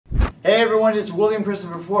Hey everyone, it's William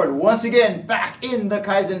Christopher Ford, once again back in the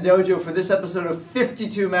Kaizen Dojo for this episode of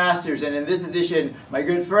 52 Masters, and in this edition, my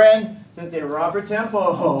good friend, Sensei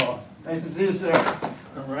rw.temple. Nice to see you, sir.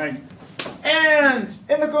 All right. And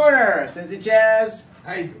in the corner, Sensei Chaz,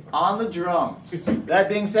 Hi. on the drums. That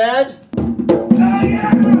being said,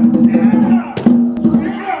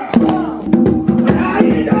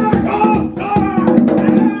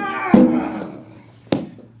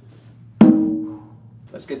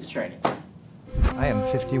 let's get to training. I am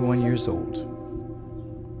 51 years old.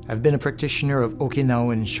 I've been a practitioner of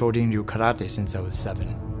Okinawan Shorin-ryu karate since I was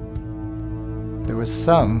 7. There was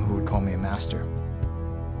some who would call me a master.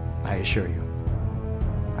 I assure you,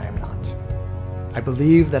 I am not. I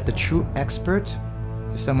believe that the true expert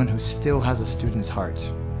is someone who still has a student's heart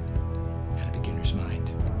and a beginner's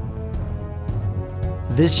mind.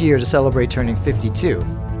 This year, to celebrate turning 52,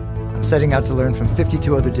 I'm setting out to learn from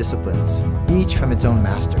 52 other disciplines, each from its own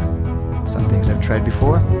master. Some things I've tried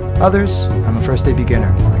before, others I'm a first-day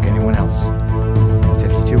beginner like anyone else.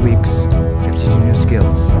 52 weeks, 52 new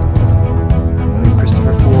skills. I'm William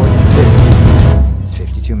Christopher Ford, and this is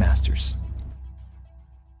 52 Masters.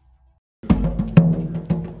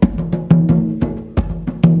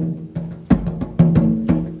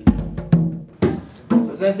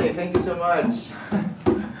 So Sensei, thank you so much.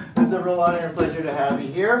 It's a real honor and pleasure to have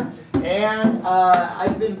you here. And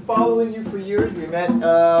I've been following you for years. We met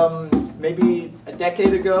maybe a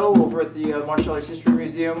decade ago over at the Martial Arts History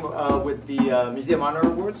Museum with the Museum Honor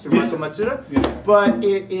Awards for Michael Matsuda. Yes. But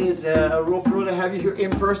it is a real thrill to have you here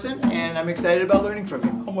in person, and I'm excited about learning from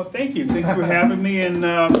you. Oh, well, thank you. Thank you for having me, and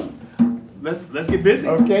let's get busy.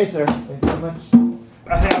 Okay, sir. Thank you so much.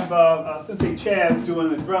 I have Sensei Chaz doing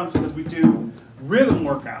the drums because we do rhythm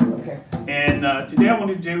workout. Okay. And today I want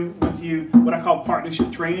to do with you what I call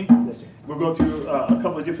partnership training. Yes, sir. We'll go through a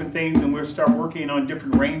couple of different things, and we'll start working on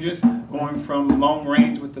different ranges, going from long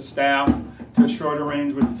range with the staff to shorter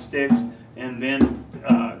range with the sticks, and then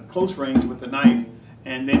close range with the knife,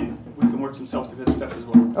 and then we can work some self-defense stuff as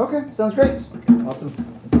well. Okay, sounds great. Okay. Awesome.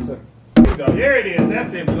 Thank you, sir. There we go. There it is.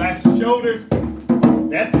 That's it. Relax your shoulders.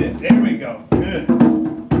 That's it. There we go. Good.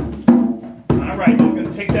 All right. We're going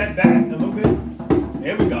to take that back a little bit.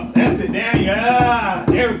 There we go. That's it. There you go.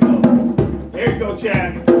 There we go. There you go,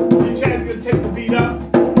 Chaz. And Chaz is going to take the beat up.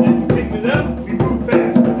 And to take this up, we move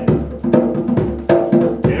fast with it.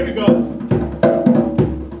 There we go.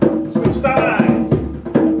 Switch sides.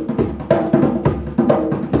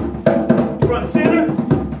 Front center.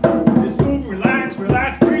 Just move, relax,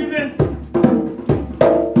 breathe in.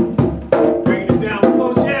 Bring it down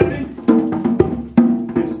slow, Chazzy.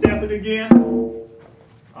 And step it again.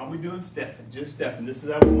 All we doing stepping, just stepping. This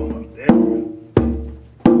is how we warm up. There we go.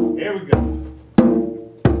 There we go.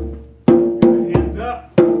 Good, hands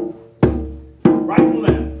up. Right and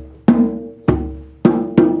left.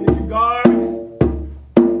 Get your guard.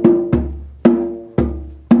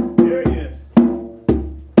 There it is.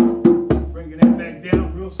 Bringing that back down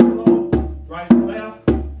real slow. Right and left.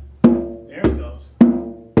 There it goes.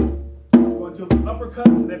 Going to the uppercut,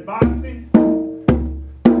 to that boxing.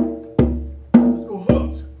 Let's go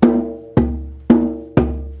hooks.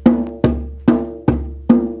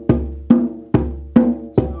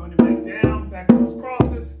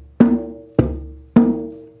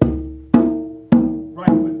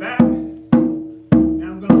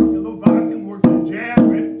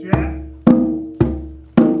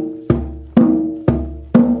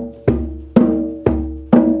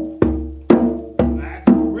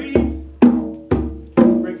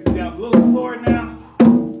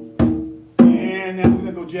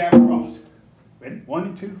 Jab across. Ready? 1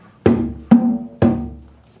 and 2.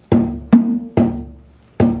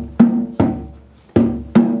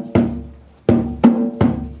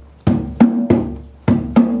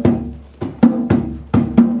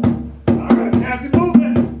 All right, Chaz is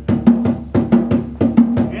moving.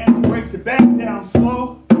 And breaks it back down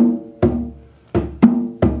slow.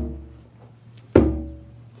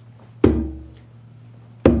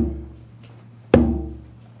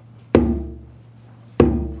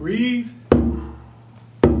 Breathe,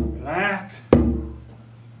 relax,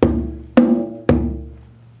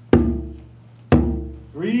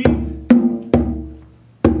 breathe.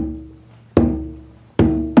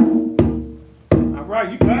 All right,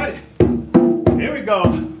 you got it. There we go.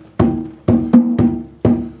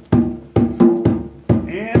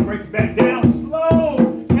 And break it back down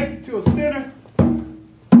slow. Take it to a center.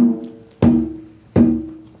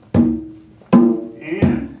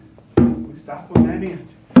 And we stop on that end.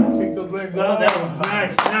 Shake those legs up. That was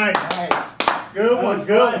nice, nice. Good one,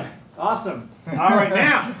 good one. Awesome. All right,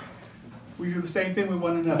 now we do the same thing with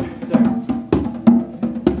one another. Sorry.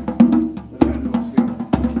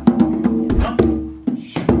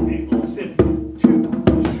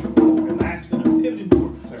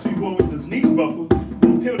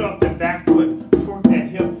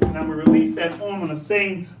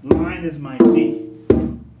 line is my knee.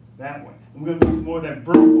 That way. And we're going to do more of that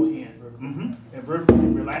vertical hand. That vertical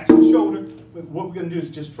hand. Relax your shoulder. But what we're going to do is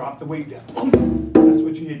just drop the weight down. That's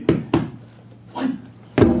what you're hitting. 1.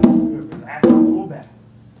 Good. Relax. Pull back.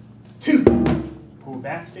 2. Pull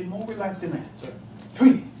back. Stay more relaxed than that.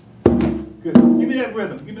 3. Good. Give me that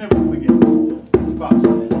rhythm. Give me that rhythm again. Spot.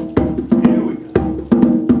 Here we go.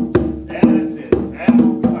 That's it. That's what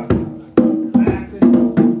we're talking about. Relax it.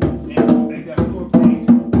 And make that slow pace.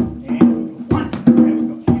 And 1. There we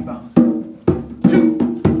go. Keep bouncing. 2.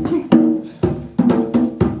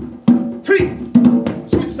 3.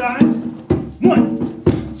 Switch sides.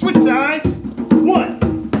 1. Switch sides.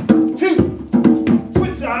 1. 2.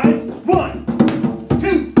 Switch sides. 1.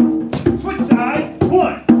 2. Switch sides.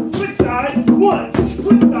 1. Switch side. 1.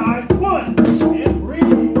 Switch side. 1. And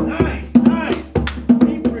breathe. Nice. Nice.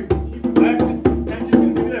 Keep breathing. Keep relaxing. And I'm just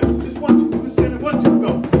going to give it up. Just 1, 2. In the center. 1, 2.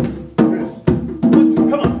 Go. Good. 1, 2.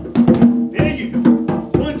 Come on. There you go.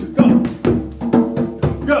 1, 2. Go.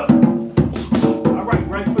 Go. All right.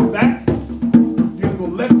 Right foot back. You're going to go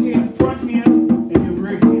left hand, front hand, and your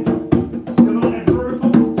rear hand. Still on that vertical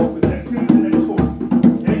with that pivot and that torque.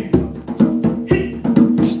 There you go. Hit.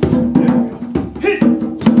 There we go. Hit.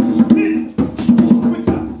 Hit. Switch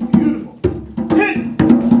side. Beautiful. Hit.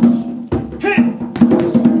 Hit.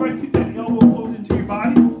 Try to keep that elbow close into your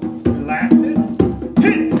body. Relax it.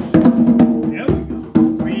 Hit. There we go.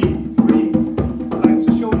 Breathe. Breathe. Relax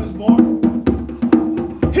the shoulders more.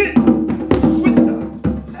 Hit. Switch side.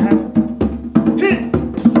 Relax. Hit.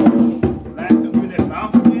 Relax. Don't give it that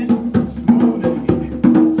bounce again. Smooth and easy.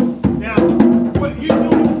 Now, what you're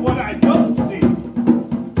doing is what I don't see.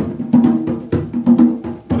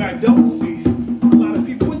 What I don't see, a lot of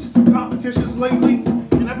people went to some competitions lately,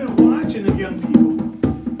 and I've been watching the young people,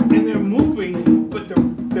 and they're moving, but the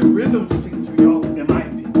rhythm seems to be off, in my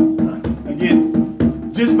opinion.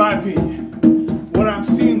 Again, just my opinion. What I'm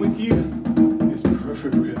seeing with you is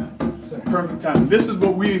perfect rhythm. Perfect time. This is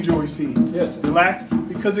what we enjoy seeing. Yes, sir. Relax,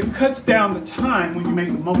 because it cuts down the time when you make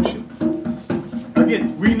a motion.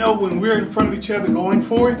 Again, we know when we're in front of each other going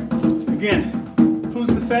for it, again, who's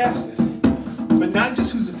the fastest? But not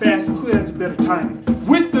just who's the fastest, who has the better timing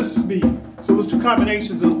with the speed. So those two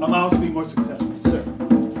combinations allow us to be more successful. Sir.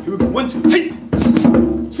 Here we go. 1, 2. Hey!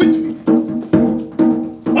 Switch feet.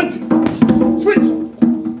 1, 2. Switch.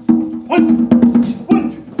 1, 2. 1,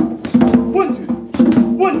 2. 1, 2.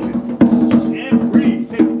 1, 2. And breathe.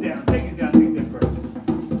 Take it down. Take it down. Take it down first.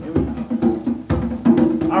 Here we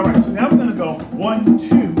go. All right. So now we're going to go 1,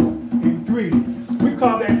 2, and 3. We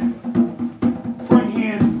call that front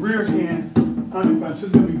hand, rear hand, underpunch. So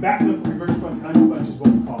it's going to be back up, reverse front underpunch is what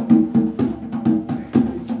we call it.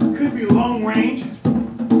 It could be long range,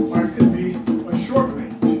 or it could be a short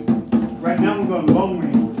range. Right now we're going long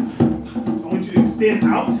range. I want you to extend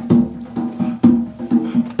out.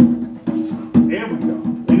 There we go.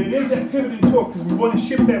 And it is that pivoting torque because we want to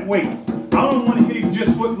shift that weight. I don't want to hit him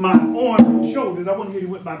just with my arms and shoulders. I want to hit him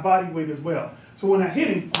with my body weight as well. So when I hit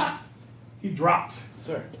him, pop, he drops.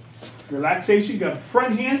 Sir. Relaxation. You got a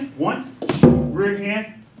front hand, 1, rear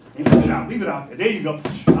hand, and push it out. Leave it out there. There you go.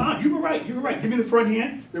 You were right. You were right. Give me the front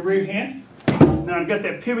hand, the rear hand. Now I got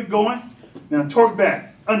that pivot going. Now torque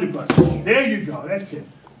back, underpunch. There you go. That's it.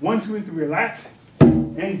 1, 2, and 3. Relax.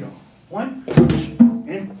 There you go. 1,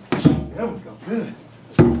 and there we go. Good.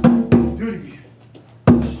 Do it again.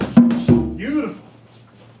 Beautiful.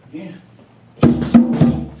 Again.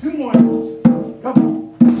 2 more. Come on.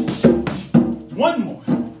 1 more.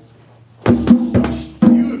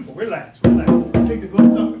 Beautiful. Relax. Relax. Take the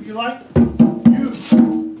gloves off if you like. Beautiful.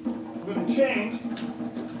 We're going to change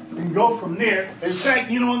and go from there. In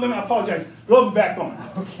fact, you know what? Let me apologize. Gloves back on.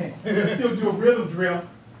 Okay. We're going to still do a rhythm drill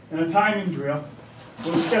and a timing drill.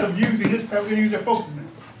 But instead of using this, we're going to use our focus mix.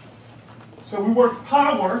 So we work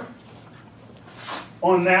power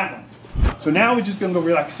on that one. So now we're just going to go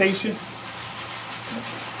relaxation,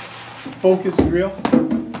 focus drill.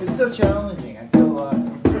 It's so challenging. I feel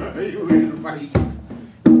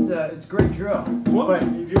it's a great drill. Well, but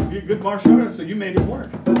you're a good martial artist, so you made it work.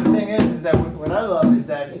 But the thing is that what I love is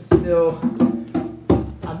that it's still,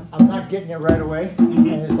 I'm not getting it right away, and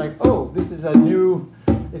it's like, oh, this is a new,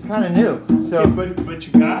 it's kind of new. So, okay, but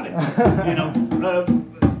you got it. You know,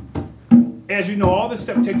 as you know, all this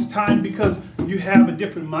stuff takes time because you have a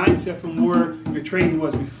different mindset from where your training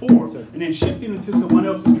was before, and then shifting into someone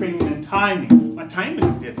else's training and timing. My timing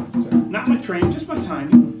is different. Not my training, just my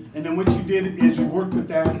timing. And then what you did is you worked with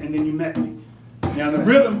that, and then you met me. Now the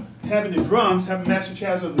rhythm, having the drums, having Master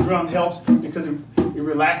Chaz with the drum helps because it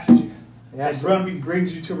relaxes you. Yes. That drum beat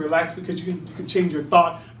brings you to relax because you can change your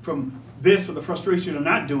thought from this or the frustration of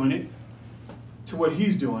not doing it to what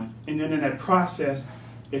he's doing. And then in that process,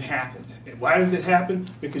 it happens. Why does it happen?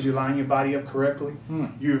 Because you line your body up correctly.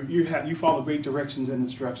 You follow great directions and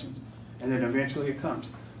instructions. And then eventually it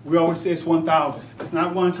comes. We always say it's 1,000. It's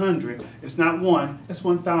not 100. It's not 1. It's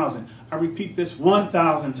 1,000. I repeat this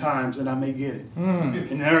 1,000 times and I may get it.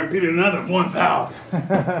 And then I repeat it another 1,000.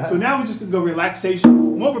 So now we're just going to go relaxation.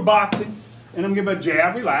 I'm over boxing. And I'm going to give a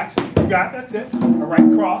jab, relax. You got it. That's it. A right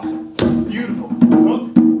cross. Beautiful.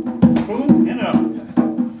 Hook. Boom. And up.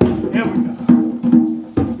 There we go.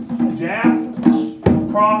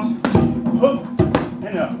 Jab. Cross. Hook.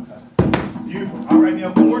 And up. Beautiful. All right,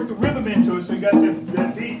 now we'll work the rhythm into it so you got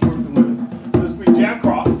that beat working with it. So let's be jab,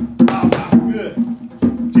 cross. Good.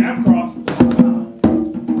 Jab, cross.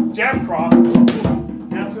 Jab, cross.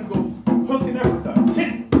 Now it's going to go hook and uppercut.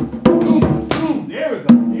 Hit. Boom. Boom. There we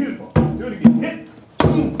go. Beautiful. Do it again. Hit.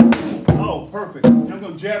 Boom. Oh, perfect. Now I'm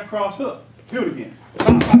going to jab, cross, hook. Do it again.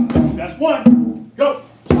 That's 1. Go.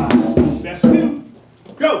 That's 2.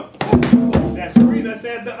 Go. That's 3. Let's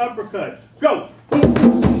add the uppercut. Go.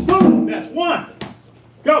 Boom. That's 1.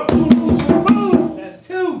 Go. Boom. That's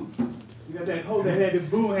 2. You got that hold that head, the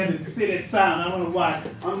boom had to say that sound. I don't know why.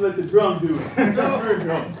 I'm gonna let the drum do it. There we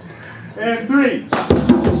go. And 3.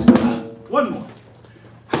 1 more.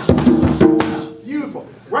 Beautiful.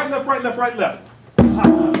 Right, left, right, left, right, left.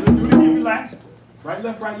 Let's do it again. Relax. Right,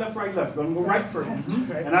 left, right, left, right, left. Gonna go right first.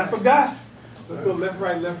 And I forgot. Let's go left,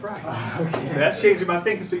 right, left, right. Okay. So that's changing my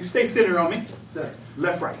thinking. So you stay centered on me.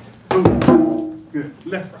 Left, right. Boom. Good.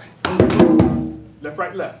 Left, right. Boom. Left,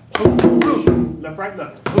 right, left. Boom. Left, right,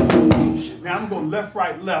 left. Boom. Now I'm going left,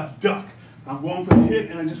 right, left, duck. I'm going for the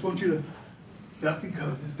hit, and I just want you to duck and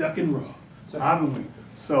go. Just duck and roll. So obviously.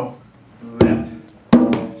 So left,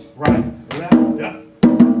 right, left, duck.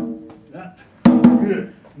 Duck.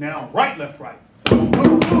 Good. Now right, left, right. Boom,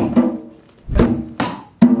 boom, boom.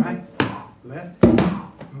 Right, left,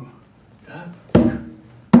 boom, duck.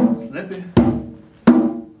 Slip it.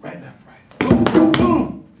 Right, left, right. Boom, boom,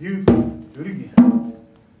 boom. Beautiful. Do it again.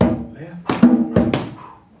 Left, right, left.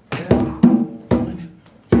 1,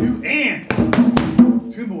 2,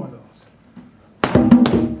 and 2 more of those.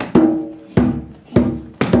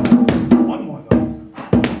 1 more of those.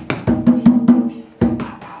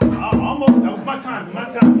 Almost. That was my time. My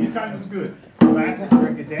time. Your time was good. Relax.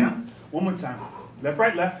 Break it down. 1 more time. Left,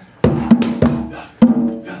 right, left.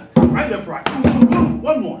 Right, left, right. Boom, boom, boom.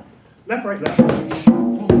 1 more. Left, right, left.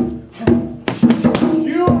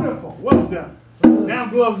 Beautiful. Well done. Now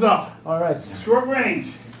gloves off. All right. Short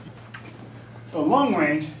range. So long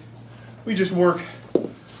range, we just work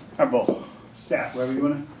our bow, staff, whatever you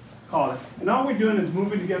want to call it. And all we're doing is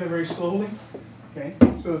moving together very slowly. Okay.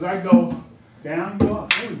 So as I go down, go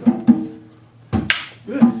up. There we go.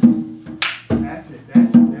 Good. That's it.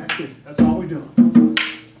 That's it. That's it. That's all we're doing.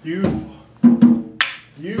 Beautiful.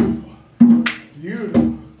 Beautiful.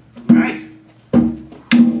 Beautiful. Nice.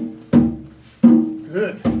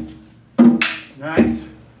 Good. Nice.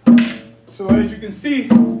 So as you can see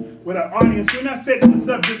with our audience, we're not setting this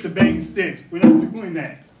up just to bang sticks. We're not doing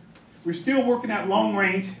that. We're still working at long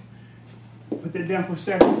range. Put that down for a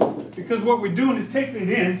second. Because what we're doing is taking it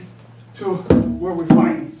in to where we're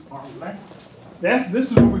fighting. All right. This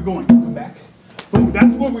is where we're going. Come back. Boom.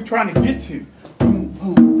 That's what we're trying to get to. Boom,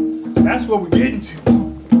 boom. That's what we're getting to.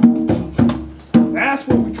 Boom, boom. That's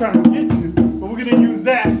what we're trying to get to. But we're going to use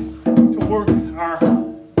that to work our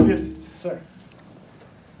distance. Sorry.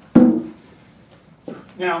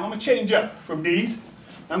 Now, I'm going to change up from these.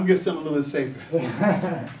 I'm going to get something a little bit safer.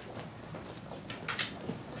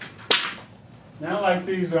 Now, like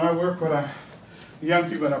these, I work with our young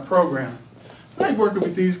people in our program. I like working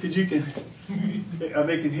with these because you can,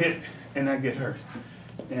 they can hit and not get hurt.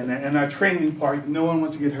 And our training part, no one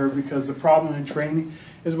wants to get hurt because the problem in training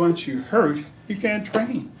is once you're hurt, you can't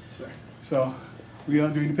train. So we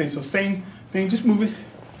don't do any pain. So same thing, just move it.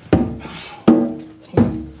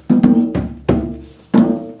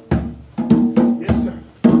 Yes, sir.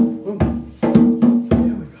 Boom.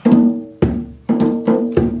 There we go.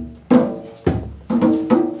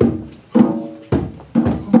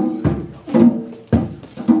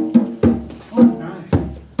 Oh, nice.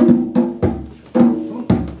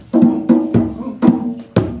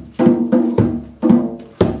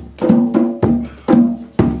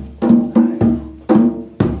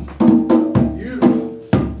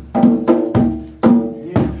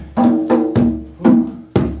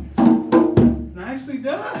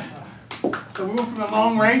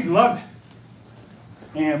 Range, love it.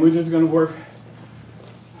 And we're just going to work.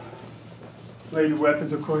 Lay your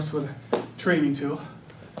weapons, of course, with a training tool.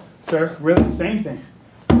 Sir, rhythm, same thing.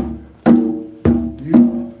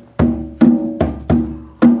 Beautiful.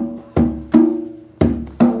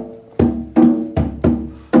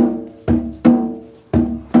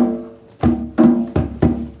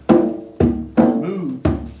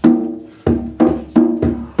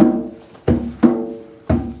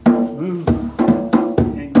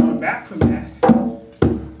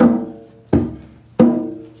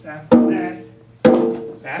 After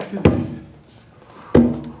that, back to this.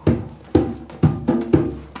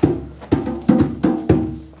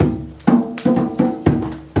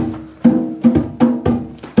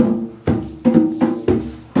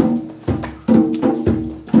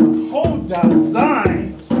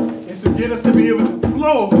 Design is to get us to be able to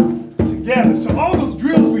flow together. So all those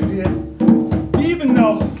drills we did, even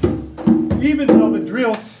though the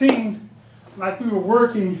drills seemed like we were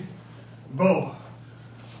working bow,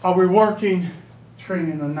 or we were working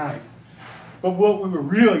training the knife, but what we were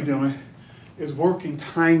really doing is working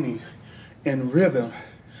timing and rhythm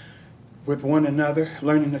with one another,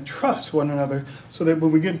 learning to trust one another, so that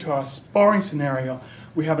when we get into our sparring scenario,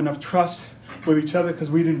 we have enough trust with each other because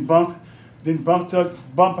we didn't bump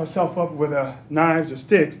ourselves up with knives or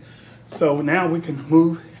sticks. So now we can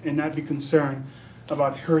move and not be concerned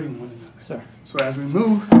about hurting one another. Sir. So as we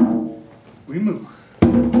move, we move.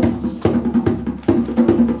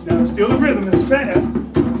 Now still the rhythm is fast.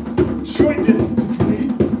 Short distance for me.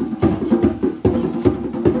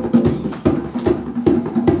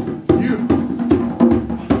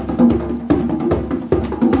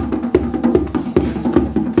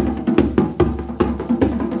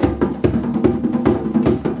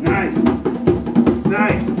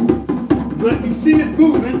 Let me see it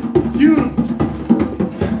movement. Beautiful.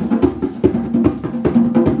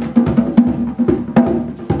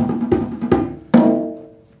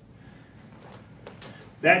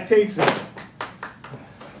 That takes us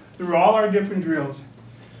through all our different drills.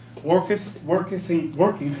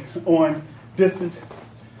 Working on distance,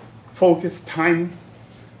 focus, timing,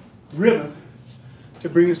 rhythm to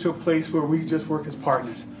bring us to a place where we just work as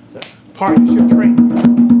partners. Partnership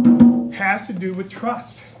training has to do with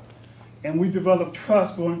trust. And we developed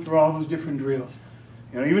trust going through all those different drills.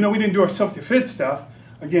 You know, even though we didn't do our self-defense stuff,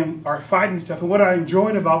 again, our fighting stuff, and what I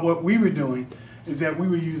enjoyed about what we were doing is that we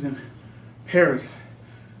were using parries,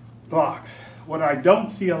 blocks. What I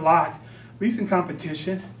don't see a lot, at least in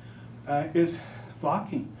competition, is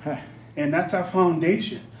blocking. And that's our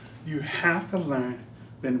foundation. You have to learn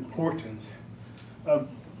the importance of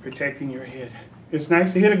protecting your head. It's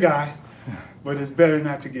nice to hit a guy, but it's better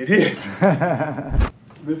not to get hit.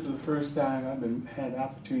 This is the first time I've had the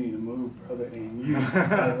opportunity to move, brother, and you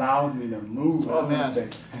allowed me to move. Oh, man. Say,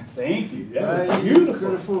 thank you. That was beautiful. You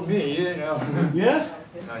could have fooled me, you know. Yes?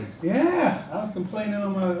 Nice. Yeah. I was complaining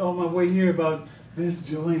on my way here about this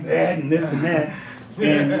joint, that, and this and that.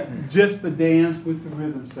 And just the dance with the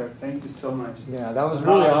rhythm, sir. Thank you so much. Yeah, that was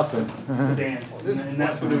really awesome. The dance. And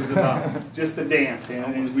that's what it was about. Just the dance.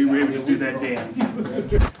 And we were able to do that dance.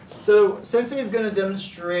 So Sensei is going to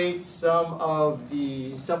demonstrate some of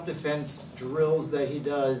the self-defense drills that he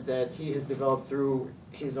does that he has developed through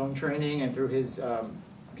his own training and through his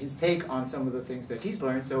take on some of the things that he's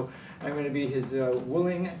learned. So I'm going to be his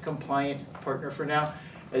willing, compliant partner for now.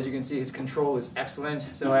 As you can see, his control is excellent.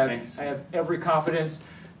 So I have every confidence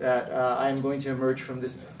that I'm going to emerge from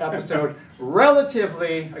this episode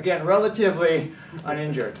relatively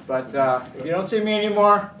uninjured. But if you don't see me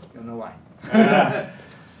anymore, you'll know why.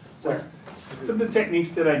 So, some of the techniques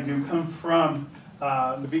that I do come from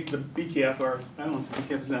the BKF, or I don't want to say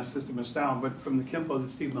BKF is not a system of style, but from the Kenpo that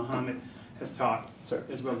Steve Muhammad has taught,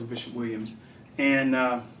 as well as Bishop Williams. And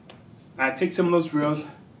I take some of those drills.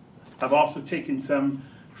 I've also taken some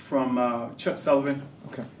from Chuck Sullivan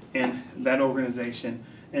and that organization.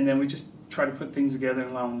 And then we just try to put things together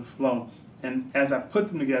and allow them to flow. And as I put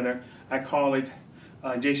them together, I call it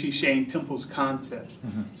J.C. Shane Temple's concepts.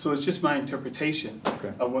 So it's just my interpretation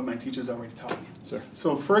of what my teachers already taught me. Sure.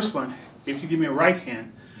 So first one, if you give me a right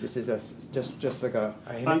hand. This is just like a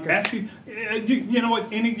actually, you know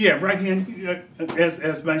what? Right hand,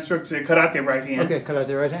 as my instructor said, karate right hand. Okay,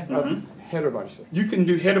 karate right hand. Head or body, sir? You can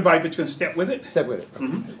do head or body, but you can step with it. Step with it.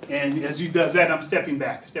 And as you does that, I'm stepping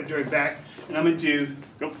back, step direct back, and I'm going to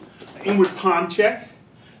do inward palm check.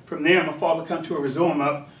 From there, I'm going to follow, come to a resume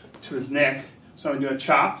up to his neck. So I'm going to do a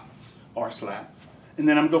chop or a slap. And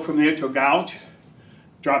then I'm going to go from there to a gouge,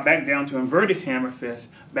 drop back down to inverted hammer fist,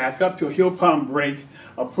 back up to a heel palm break,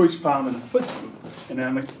 a push palm, and a foot scoop. And then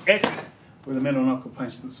I'm going to exit with a middle knuckle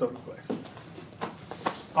punch to the solar plex.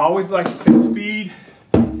 I always like to say speed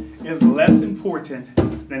is less important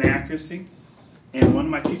than accuracy. And one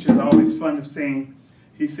of my teachers is always fond of saying,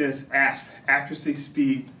 he says, ask accuracy,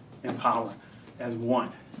 speed, and power as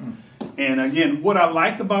one. And again, what I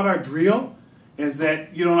like about our drill is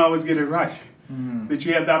that you don't always get it right. That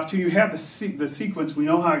you have the opportunity, you have the sequence, we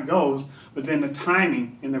know how it goes, but then the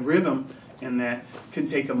timing and the rhythm in that can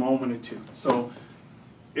take a moment or two. So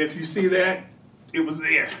if you see that, it was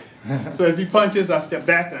there. So as he punches, I step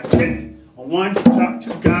back and I check. On one, chop,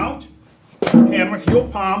 two, gouge. hammer, heel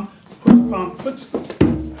palm, push,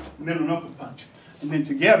 middle knuckle punch. And then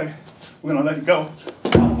together, we're gonna let it go.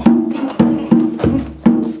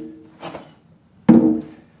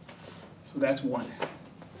 So that's one.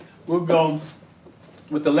 We'll go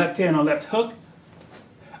with the left hand on left hook.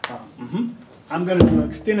 I'm gonna do an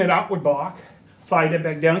extended outward block. Slide that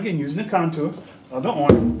back down again using the contour. Other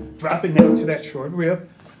arm, dropping down to that short rib.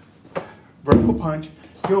 Vertical punch,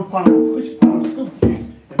 heel palm, push palm, scoop kick,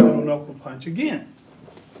 and middle knuckle punch again.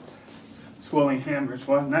 Swirling hammer as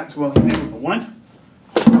well, not swirling hammer, but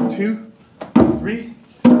 1, 2, 3,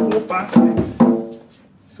 4, 5, 6.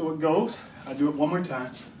 So it goes. I'll do it one more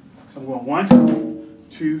time. So I'm going 1,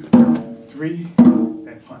 2, 3,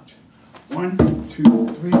 and punch. 1, 2,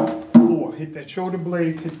 3, 4. Hit that shoulder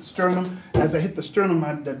blade, hit the sternum. As I hit the sternum,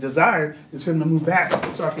 my desire is for him to move back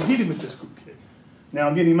so I can hit him with this scoop kick. Now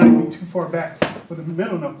again, he might be too far back for the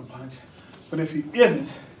middle knuckle punch, but if he isn't,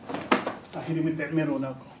 I hit him with that middle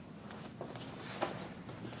knuckle.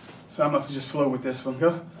 So I'm going to just flow with this one.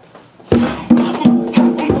 Go.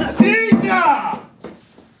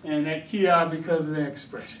 And that kia because of the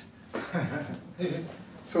expression.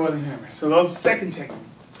 So other hammer. So that's the second technique.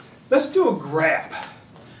 Let's do a grab.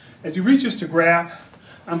 As he reaches to grab,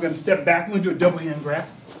 I'm going to step back. I'm going to do a double hand grab.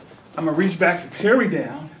 I'm going to reach back and parry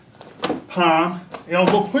down. Palm,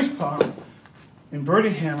 elbow, push palm,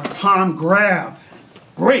 inverted hammer, palm, grab,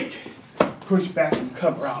 break, push back and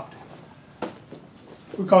cover out.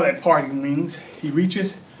 We call that party wings. He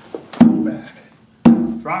reaches, pull back,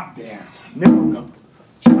 drop down, middle knuckle,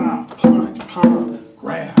 chop, punch, palm,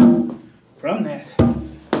 grab. From that,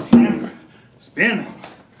 hammer, spin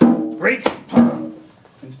out, break, palm,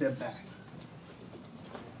 and step back.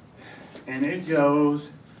 And it goes.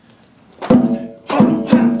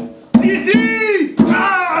 Easy!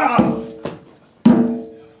 Ah!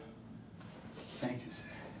 Thank you,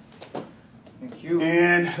 sir. Thank you.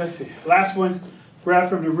 And let's see, last one, grab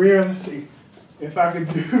from the rear. Let's see if I can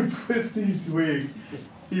do twisty twigs.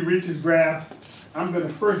 He reaches, grab. I'm going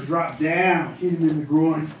to first drop down, hit him in the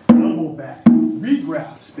groin, elbow back,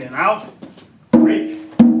 re-grab, spin out, break,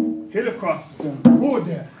 hit across the sternum, pull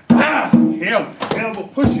down, elbow,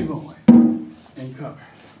 push him away, and cover.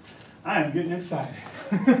 I am getting excited.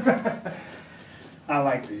 I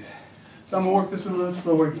like these. So I'm going to work this one a little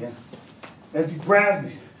slower again. As he grabs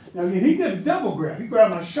me. Now again, he did a double grab. He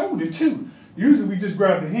grabbed my shoulder too. Usually we just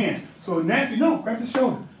grab the hand. So naturally, no, grab the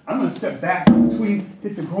shoulder. I'm going to step back between,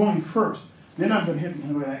 hit the groin first. Then I'm going to hit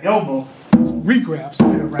him with that elbow, re-grab,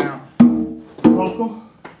 spin around. Local,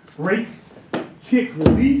 break, kick,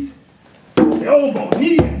 release, elbow,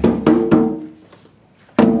 knee.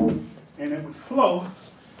 And it would flow.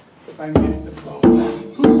 If I can get it to flow.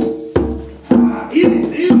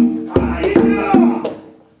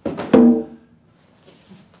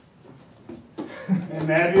 And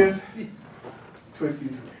that is twisty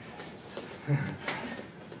twigs.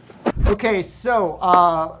 Okay,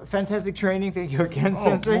 so fantastic training. Thank you again,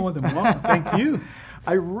 Sensei. More than welcome. Thank you.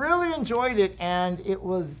 I really enjoyed it, and it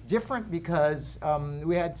was different because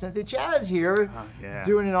we had Sensei Chaz here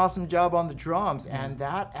doing an awesome job on the drums, and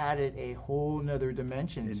that added a whole nother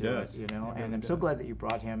dimension to it, you know. And I'm so glad that you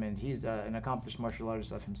brought him, and he's an accomplished martial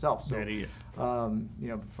artist of himself. So, that he is. You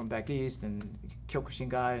know, from back east, and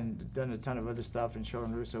Kyokushinkai, and done a ton of other stuff in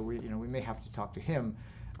Shorin-ryu. So we may have to talk to him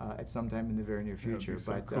at some time in the very near future.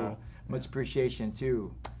 So but cool. Much appreciation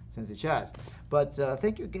to Sensei Chaz. But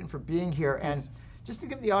thank you again for being here. And just to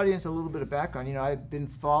give the audience a little bit of background, you know, I've been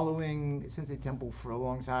following Sensei Temple for a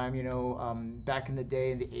long time. You know, back in the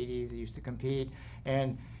day in the 80s, he used to compete,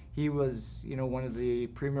 and he was, you know, one of the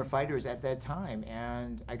premier fighters at that time.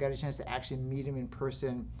 And I got a chance to actually meet him in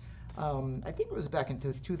person. I think it was back in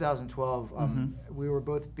 2012. We were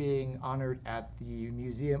both being honored at the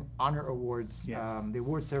Museum Honor Awards, the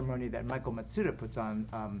award ceremony that Michael Matsuda puts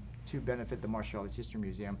on to benefit the Martial Arts History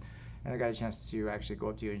Museum. And I got a chance to actually go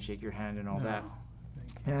up to you and shake your hand and all that.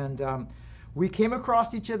 And we came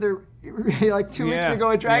across each other like 2 weeks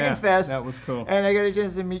ago at Dragon Fest. That was cool. And I got a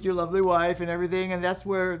chance to meet your lovely wife and everything. And that's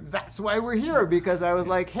why we're here, because I was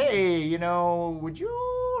like, hey, you know, would you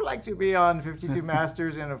like to be on 52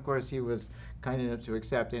 Masters? And of course, he was kind enough to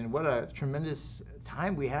accept. And what a tremendous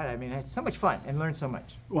time we had. I mean, I had so much fun and learned so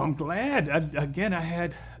much. Well, I'm glad. Again, I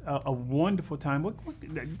had a wonderful time.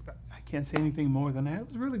 I can't say anything more than that. It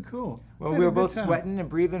was really cool. Well, we were both sweating and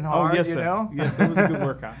breathing hard, yes, you sir. know? Yes, it was a good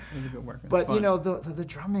workout. It was a good workout. But, you know, the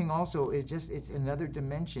drumming also is just, it's another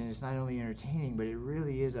dimension. It's not only entertaining, but it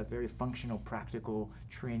really is a very functional, practical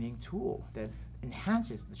training tool that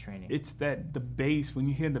enhances the training. It's the bass, when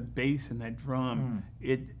you hear the bass in that drum,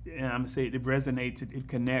 and I'm going to say it resonates, it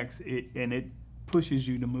connects, and it pushes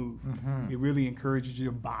you to move. It really encourages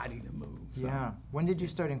your body to move. So. Yeah. When did you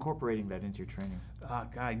start incorporating that into your training?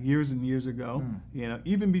 God, years and years ago. You know,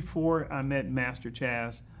 even before I met Master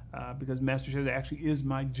Chaz, because Master Chaz actually is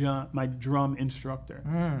my drum instructor,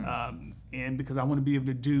 and because I want to be able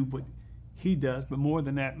to do what he does, but more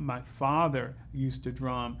than that, my father used to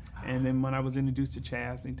drum, and then when I was introduced to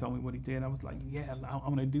Chaz and he told me what he did, I was like, yeah, I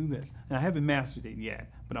want to do this. And I haven't mastered it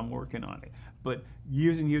yet, but I'm working on it. But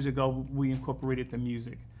years and years ago, we incorporated the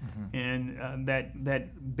music, and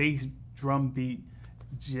that bass drum beat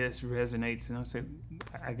just resonates, and I said,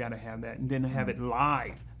 I got to have that. And then to have it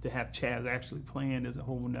live, to have Chaz actually playing is a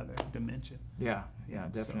whole nother dimension. Yeah,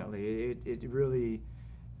 definitely. So. It really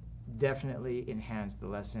definitely enhanced the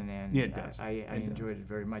lesson, and yeah, it does. I enjoyed it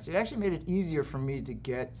very much. It actually made it easier for me to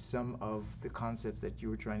get some of the concepts that you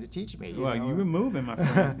were trying to teach me. You were moving, my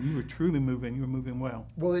friend. You were truly moving. You were moving well.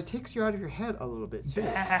 Well, it takes you out of your head a little bit, too.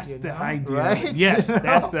 That's the idea. Right? Yes,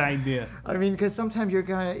 that's the idea. I mean, because sometimes you're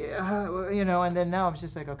kind of, and then now I'm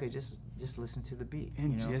just like, okay, just listen to the beat.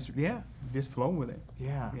 And just flow with it.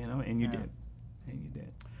 Yeah. And you did. And you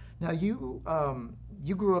did. Now,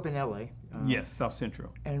 you grew up in L.A. Yes, South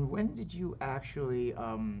Central. And when did you actually,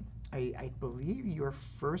 I believe your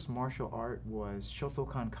first martial art was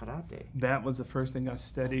Shotokan Karate. That was the first thing I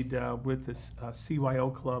studied with this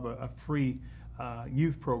CYO club, a free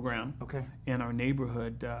youth program in our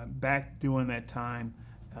neighborhood. Back during that time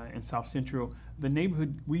in South Central, the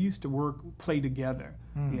neighborhood, we used to play together.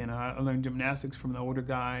 I learned gymnastics from the older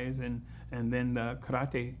guys, and then the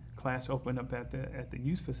karate class opened up at the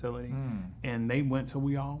youth facility, and they went, so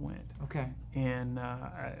we all went. Okay. And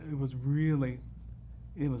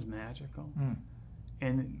it was magical.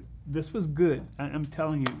 And this was good. I'm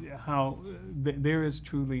telling you how there is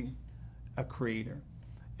truly a creator.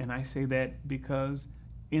 And I say that because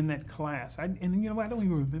in that class, I don't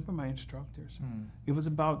even remember my instructors. It was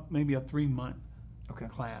about maybe a 3-month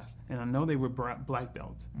class, and I know they were black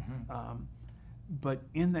belts. But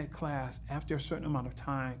in that class, after a certain amount of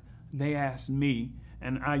time, they asked me,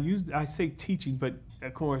 and I say teaching, but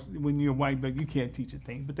of course, when you're a white belt, you can't teach a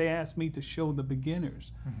thing. But they asked me to show the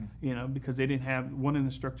beginners, because they didn't have, one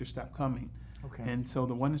instructor stopped coming. And so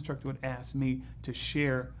the one instructor would ask me to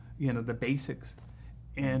share, the basics.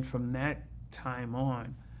 And from that time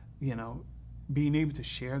on, being able to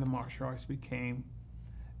share the martial arts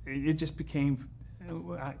it just became,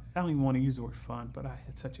 I don't even want to use the word fun, but I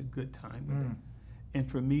had such a good time with it. And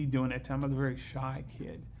for me, during that time, I was a very shy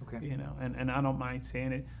kid, and I don't mind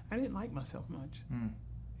saying it. I didn't like myself much,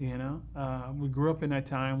 We grew up in that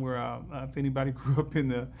time where if anybody grew up in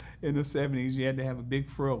the 70s, you had to have a big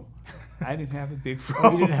fro. I didn't have a big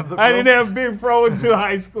fro. You didn't have the fro? I didn't have a big fro until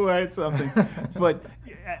high school. I had something. But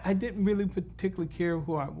I didn't really particularly care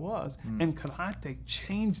who I was. And karate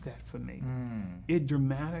changed that for me. It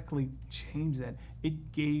dramatically changed that.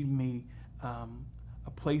 It gave me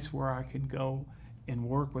a place where I could go and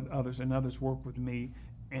work with others, and others work with me,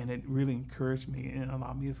 and it really encouraged me and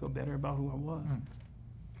allowed me to feel better about who I was.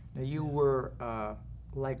 Now, you were,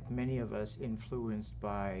 like many of us, influenced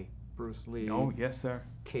by Bruce Lee. Oh, yes, sir.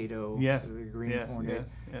 Kato, yes, the Green Hornet,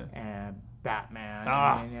 and Batman.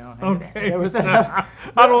 Okay. Was that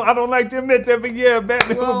I don't like to admit that, but yeah,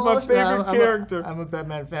 Batman was my favorite character. I'm a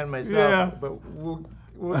Batman fan myself, but we'll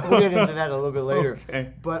get into that a little bit later.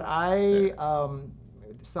 Okay. But I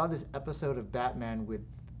saw this episode of Batman with,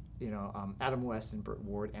 Adam West and Burt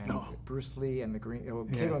Ward, and Bruce Lee and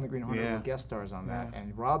Kato and the Green Hornet were guest stars on that,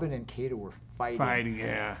 and Robin and Kato were fighting.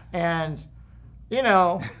 And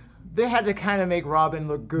they had to kind of make Robin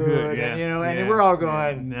look good, and we're all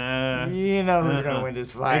going, who's going to win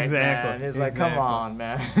this fight? Exactly. Man. It's like, come on,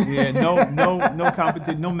 man. No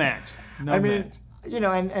competition, no match. Match.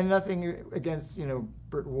 And nothing against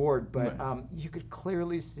Burt Ward, but you could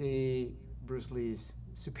clearly see Bruce Lee's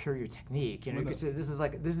superior technique. You could say this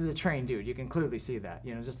is a trained dude. You can clearly see that.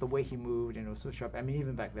 Just the way he moved, and it was so sharp. I mean,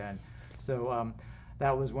 even back then. So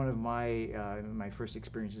that was one of my first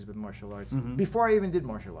experiences with martial arts before I even did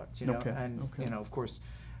martial arts. Of course,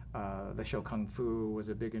 the show Kung Fu was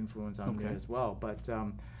a big influence on me as well. But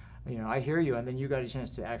I hear you, and then you got a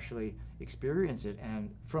chance to actually experience it,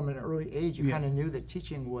 and from an early age, you kind of knew that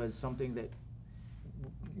teaching was something that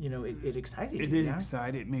it excited you. It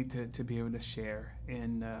excited me to be able to share.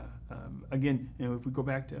 And again, if we go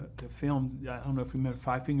back to films, I don't know if you remember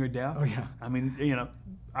Five Finger Death. Oh yeah. I mean,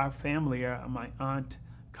 our family, my aunt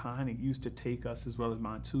Connie used to take us, as well as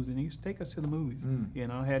Mount Susan. He used to take us to the movies. You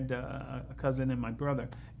know, I had a cousin and my brother,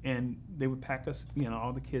 and they would pack us, you know,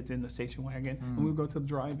 all the kids in the station wagon, and we would go to the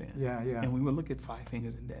drive-in. Yeah, yeah. And we would look at Five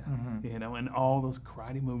Fingers of Death, you know, and all those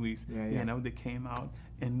karate movies, you know, that came out.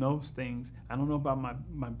 And those things, I don't know about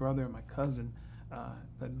my brother and my cousin,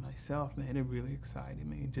 but myself, man, it really excited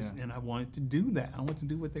me. Just and I wanted to do that. I wanted to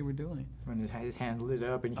do what they were doing. When his hand lit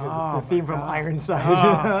up and you heard the theme from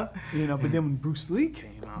Ironside. You know, but then when Bruce Lee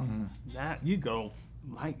came out, that you go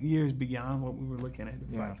light years beyond what we were looking at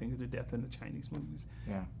in Five Fingers of Death in the Chinese movies.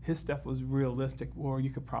 His stuff was realistic, or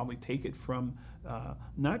you could probably take it from,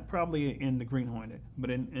 not probably in The Green Hornet,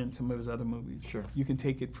 but in some of his other movies. Sure. You can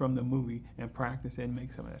take it from the movie and practice it and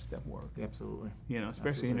make some of that stuff work. Absolutely. You know,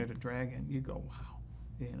 especially Enter the Dragon, you go, wow.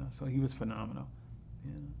 You know, so he was phenomenal.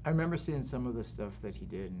 You know. I remember seeing some of the stuff that he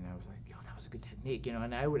did, and I was like, yo, that was a good technique, you know,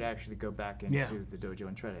 and I would actually go back into the dojo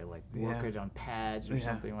and try to, like, work it on pads or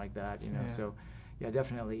something like that, you know, so... Yeah,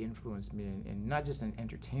 definitely influenced me in not just an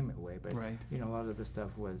entertainment way, but you know, a lot of the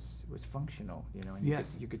stuff was functional, you know, and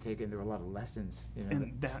you could take in. There were a lot of lessons, you know.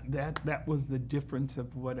 And that was the difference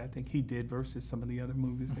of what I think he did versus some of the other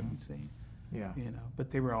movies that we've seen. Yeah, you know,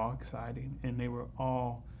 but they were all exciting, and they were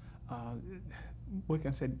all, what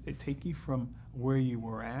can I say? They take you from where you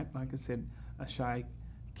were at, like I said, a shy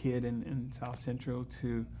kid in South Central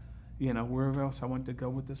to, you know, wherever else I wanted to go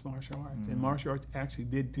with this martial arts. And martial arts actually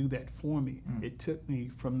did do that for me. It took me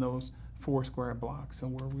from those 4 square blocks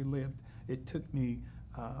and where we lived. It took me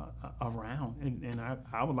around, and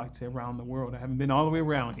I would like to say around the world. I haven't been all the way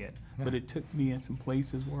around yet, but it took me in some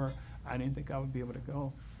places where I didn't think I would be able to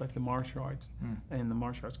go. But the martial arts and the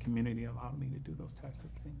martial arts community allowed me to do those types of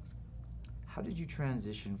things. How did you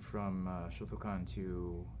transition from Shotokan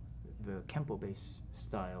to the Kenpo-based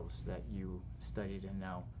styles that you studied and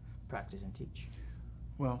now practice and teach?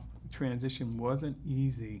 Well, transition wasn't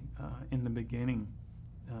easy in the beginning.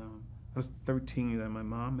 I was 13, and my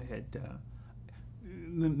mom had,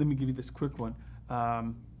 let me give you this quick one.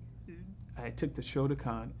 I took the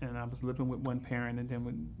Shotokan, and I was living with one parent, and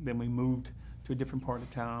then we moved to a different part of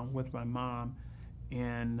town with my mom,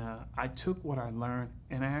 and I took what I learned,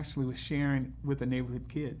 and I actually was sharing with the neighborhood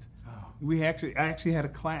kids. I actually had a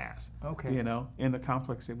class, you know, in the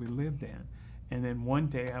complex that we lived in. And then one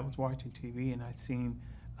day I was watching TV and I seen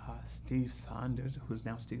Steve Saunders, who's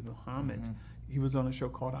now Steve Muhammad. He was on a show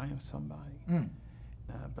called I Am Somebody.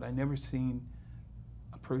 But I never seen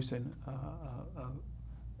a person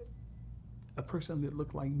that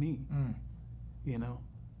looked like me, you know,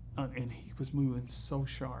 and he was moving so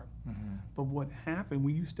sharp. But what happened,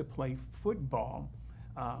 we used to play football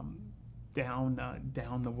down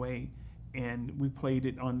the way, and we played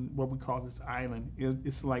it on what we call this island.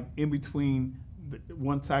 It's like in between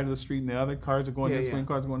one side of the street and the other. Cars are going this way and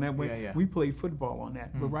cars are going that way. We played football on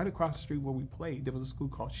that. But right across the street where we played, there was a school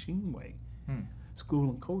called Sheenway School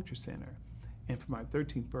and Culture Center. And for my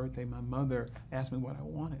 13th birthday, my mother asked me what I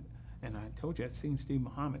wanted. And I told you, I'd seen Steve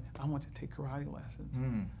Muhammad. I want to take karate lessons.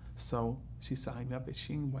 So she signed me up at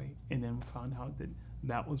Sheenway, and then we found out that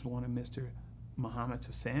that was one of Mr. Muhammad's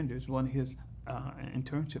of Sanders, one of his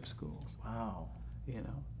internship schools. Wow. You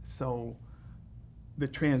know, so the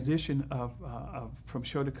transition from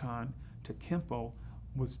Shotokan to Kenpo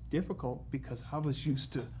was difficult because I was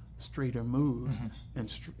used to straighter moves and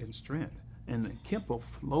strength, and the Kenpo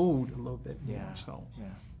flowed a little bit more. So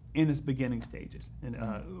in its beginning stages, and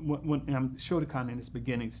when Shotokan in its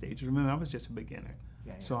beginning stages. Remember, I was just a beginner,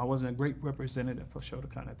 so I wasn't a great representative of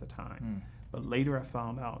Shotokan at the time. But later, I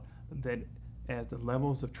found out that as the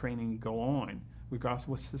levels of training go on, regardless of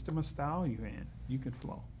what system or style you're in, you can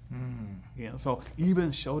flow. You know, so even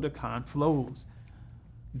Shotokan flows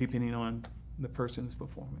depending on the person who's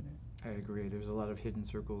performing it. I agree. There's a lot of hidden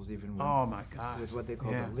circles, even with, oh my gosh, with what they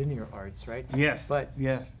call the linear arts, right? Yes. But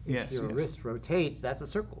if your wrist rotates, that's a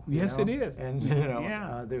circle. Yes, you know? it is. And you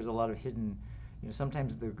know, there's a lot of hidden. You know,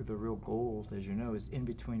 sometimes the real gold, as you know, is in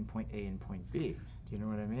between point A and point B. Do you know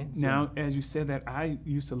what I mean? Now, as you said that, I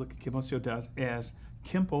used to look at Kenpo, still does, as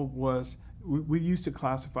Kenpo was. We used to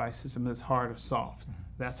classify a system as hard or soft.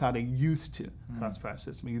 That's how they used to classify a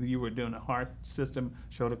system. Either you were doing a hard system,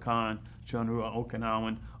 Shotokan, Shunryu, or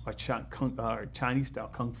Okinawan, or Chinese style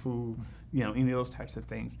Kung Fu, you know, any of those types of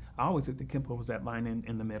things. I always looked at Kenpo was that line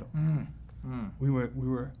in the middle. We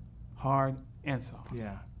were hard and soft.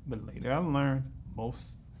 Yeah. But later I learned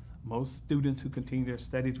most students who continue their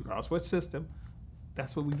studies, regardless of what system,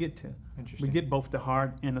 that's what we get to. Interesting. We get both the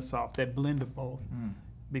hard and the soft, that blend of both,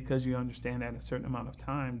 because you understand at a certain amount of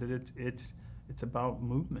time that it's about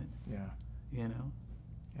movement. Yeah. You know.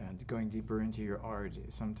 And going deeper into your art,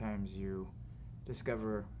 sometimes you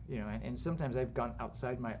discover, and sometimes I've gone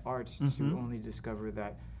outside my art to only discover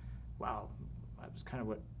that, wow,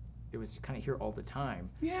 it was kind of here all the time.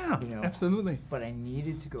 Yeah, absolutely. But I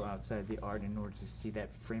needed to go outside the art in order to see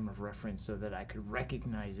that frame of reference so that I could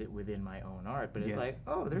recognize it within my own art. But it's like,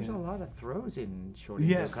 oh, there's a lot of throws in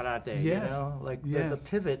Shorin karate, like the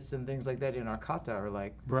pivots and things like that in our kata are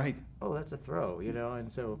like, oh, that's a throw, and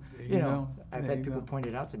so, I've had people point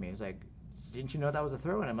it out to me. It's like, didn't you know that was a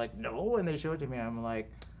throw? And I'm like, no, and they show it to me, and I'm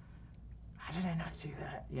like, how did I not see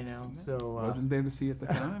that? So wasn't there to see at the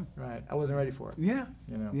time. Right, I wasn't ready for it. Yeah,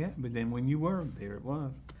 but then when you were, there it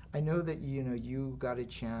was. I know that you got a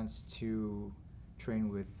chance to train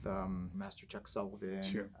with Master Chuck Sullivan,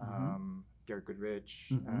 Gary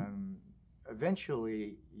Goodrich.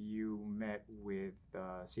 Eventually, you met with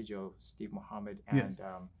Seijo Steve Muhammad and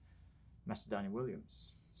Master Donnie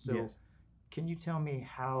Williams. So, can you tell me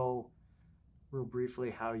real briefly,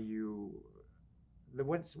 how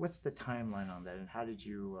what's the timeline on that, and how did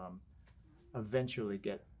you eventually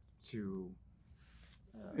get to?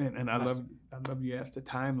 And I love you asked the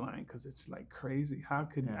timeline, because it's like crazy. How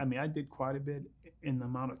could I did quite a bit in the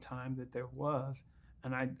amount of time that there was,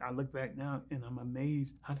 and I look back now and I'm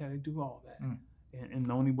amazed, how did I do all that? And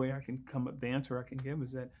the only way I can come up, the answer I can give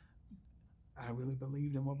is that I really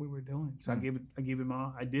believed in what we were doing. So I gave it my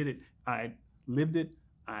all. I did it. I lived it.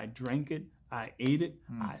 I drank it. I ate it.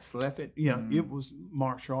 I slept it. It was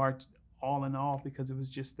martial arts all in all, because it was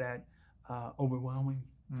just that overwhelming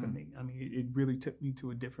for me. It really took me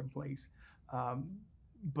to a different place.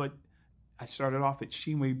 But I started off at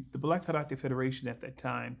Shinwei. The Black Karate Federation at that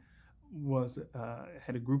time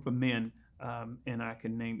had a group of men, and I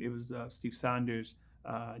can name, it was Steve Saunders,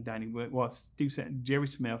 Jerry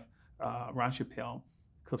Smith, Ron Chappelle,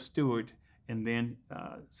 Cliff Stewart, and then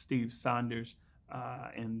Steve Saunders.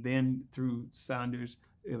 And then through Saunders,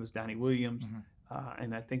 it was Donnie Williams,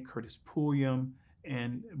 and I think Curtis Pulliam,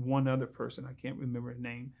 and one other person, I can't remember his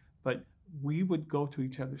name, but we would go to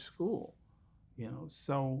each other's school,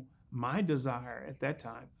 So my desire at that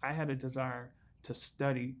time, I had a desire to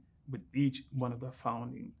study with each one of the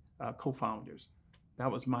founding co-founders.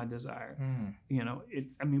 That was my desire.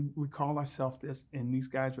 We call ourselves this, and these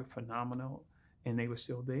guys were phenomenal, and they were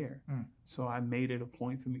still there. So I made it a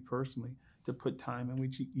point for me personally to put time in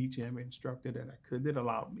with each and every instructor that I could, that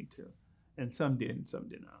allowed me to. And some did and some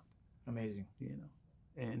did not. Amazing.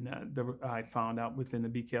 And I found out within the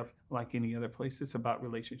BKF, like any other place, it's about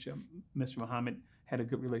relationship. Mr. Muhammad had a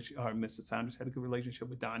good relationship, or Mr. Saunders had a good relationship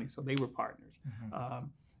with Donnie, so they were partners.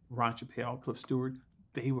 Ron Chappelle, Cliff Stewart,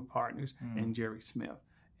 they were partners, and Jerry Smith.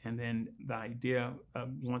 And then the idea of,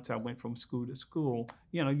 once I went from school to school,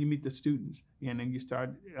 you meet the students, and then you start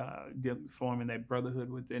forming that brotherhood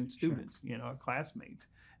within students, classmates.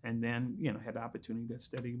 And then, had the opportunity to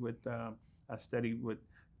study with, I studied with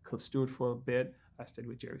Cliff Stewart for a bit. I studied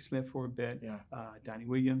with Jerry Smith for a bit, Donnie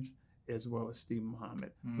Williams, as well as Steve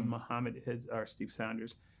Muhammad. Muhammad or Steve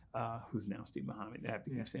Saunders, who's now Steve Muhammad. I have to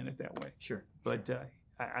keep saying it that way. But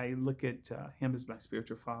I look at him as my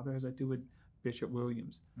spiritual father, as I do with Bishop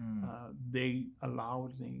Williams. They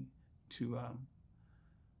allowed me to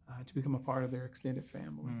become a part of their extended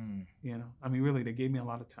family. Really, they gave me a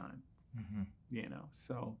lot of time.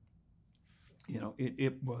 So,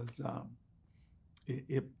 it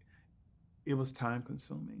was time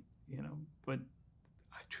consuming. But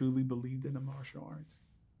I truly believed in the martial arts.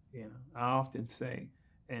 I often say,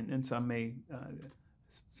 and some may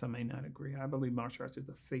not agree, I believe martial arts is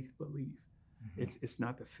a faith belief. It's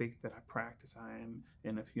not the faith that I practice. I am,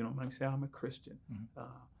 and if you don't mind me saying, I'm a Christian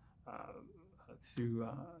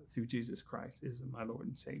through Jesus Christ is my Lord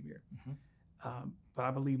and Savior. But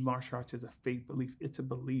I believe martial arts is a faith belief. It's a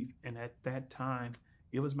belief, and at that time,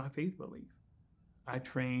 it was my faith belief. I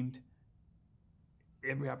trained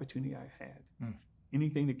every opportunity I had.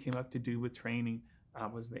 Anything that came up to do with training, I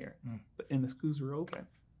was there. And the schools were open.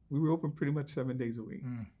 We were open pretty much 7 days a week.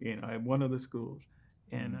 At one of the schools.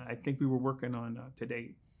 And I think we were working on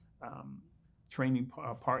today training,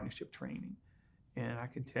 partnership training. And I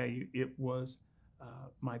can tell you, it was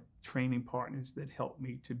my training partners that helped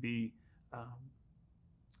me to be,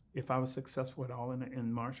 if I was successful at all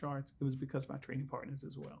in martial arts, it was because of my training partners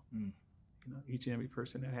as well. Each and every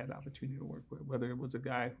person that I had the opportunity to work with, whether it was a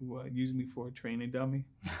guy who used me for a training dummy,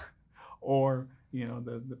 or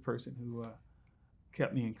the person who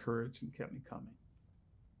kept me encouraged and kept me coming.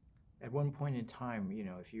 At one point in time,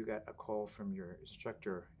 if you got a call from your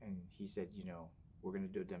instructor and he said, we're going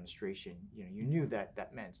to do a demonstration, you knew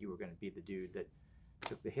that meant you were going to be the dude that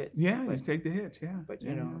took the hits. Yeah, you take the hits, yeah. But,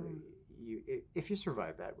 you if you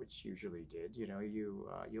survive that, which you usually did, you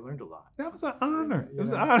learned a lot. That was an honor. You It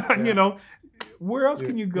was know? an honor. Yeah. Where else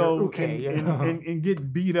can you go okay, and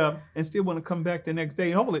get beat up and still want to come back the next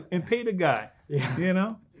day and hold it and pay the guy?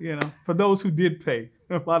 Yeah. For those who did pay,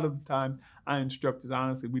 a lot of the time our instructors,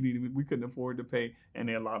 honestly, we couldn't afford to pay, and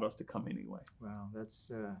they allowed us to come anyway. Wow,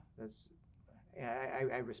 that's.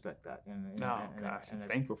 I respect that, and gosh, I'm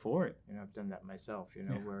thankful for it. I've done that myself. Yeah.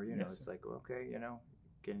 Where Yes, it's like, okay,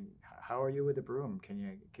 how are you with the broom? Can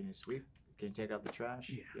you sweep? Can you take out the trash?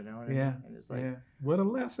 Yeah. You know what I mean? And it's like, what a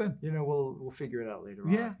lesson. We'll figure it out later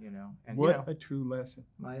Yeah. on. And what a true lesson.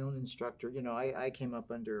 My own instructor, I came up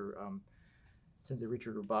under Sensei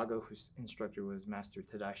Richard Rubago, whose instructor was Master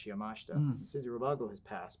Tadashi Yamashita. Sensei Rubago has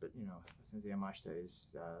passed, but Sensei Yamashita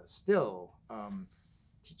is still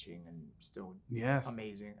teaching and still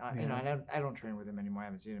amazing. And I don't train with him anymore. I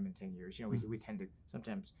haven't seen him in 10 years. We tend to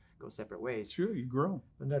sometimes go separate ways. True, you grow.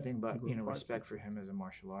 But nothing but respect for him as a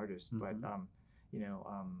martial artist. But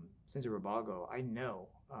Sensei Rubago, I know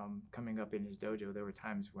coming up in his dojo, there were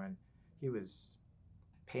times when he was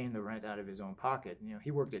paying the rent out of his own pocket.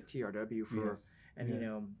 He worked at TRW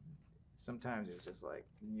sometimes it was just like,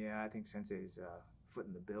 I think Sensei's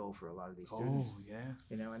footing the bill for a lot of these students. Oh,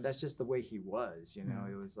 yeah. And that's just the way he was.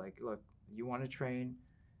 It was like, look, you want to train,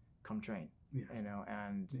 come train. Yes.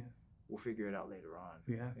 And we'll figure it out later on.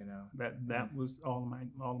 Yeah. That was all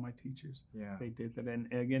of my teachers. Yeah. They did that, and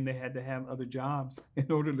again, they had to have other jobs in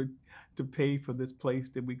order to pay for this place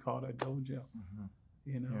that we called our dojo.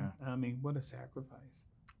 I mean, what a sacrifice.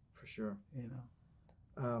 For sure.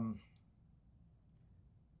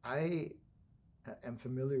 I am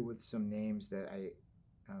familiar with some names that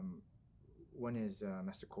one is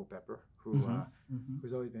Master Culpepper,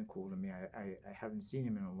 who's always been cool to me. I haven't seen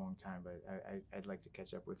him in a long time, but I'd like to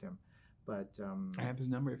catch up with him. But I have his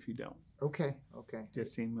number if you don't. Okay.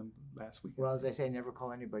 Just seen him last week. Well, as I say, I never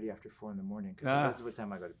call anybody after 4 a.m. because that's what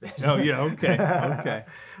time I go to bed. Oh yeah, okay.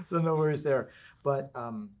 So no worries there. But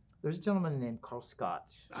there's a gentleman named Carl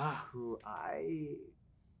Scott who I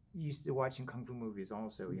used to watch in kung fu movies.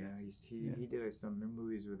 Also, he did some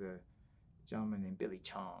movies with a gentleman named Billy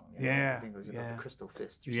Chong. I think it was about the Crystal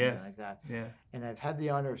Fist or something like that. Yeah. And I've had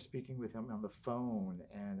the honor of speaking with him on the phone,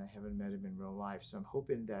 and I haven't met him in real life. So I'm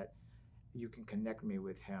hoping that you can connect me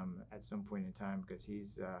with him at some point in time, because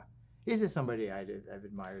he's just somebody I've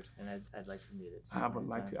admired, and I'd like to meet at some point. I would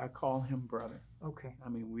like to. I call him brother. Okay. I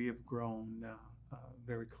mean, we have grown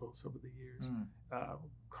very close over the years.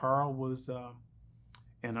 Carl was,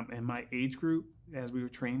 in my age group, as we were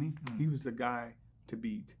training, he was the guy to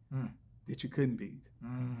beat that you couldn't beat.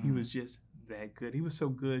 He was just that good. He was so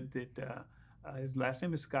good that his last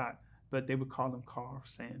name is Scott, but they would call him Carl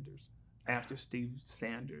Sanders, after Steve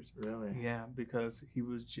Sanders. Really? Yeah, because he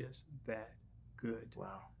was just that good.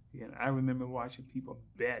 Wow. I remember watching people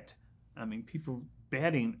bet. I mean, people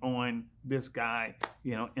betting on this guy,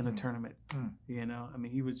 in a tournament. I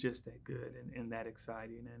mean, he was just that good and that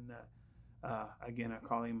exciting. And again, I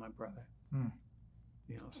call him my brother.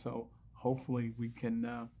 So hopefully we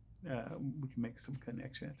can make some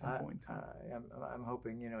connection at some point in time. I'm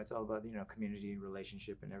hoping. It's all about community,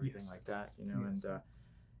 relationship, and everything like that.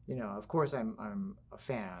 And of course I'm a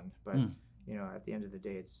fan, but at the end of the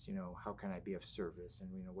day, it's how can I be of service, and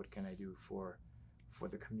what can I do for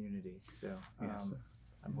the community. So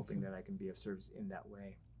I'm hoping that I can be of service in that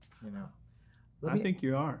way. I think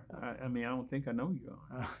you are. I mean, I don't think I know you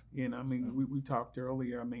are. I mean, we talked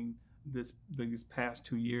earlier. I mean, these past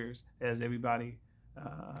 2 years, as everybody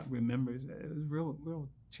remembers, it was real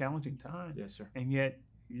challenging time. Yes, sir. And yet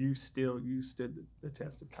you stood the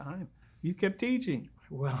test of time. You kept teaching.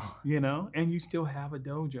 Well, and you still have a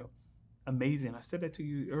dojo. Amazing. I said that to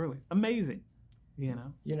you earlier. Amazing.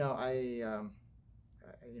 I'm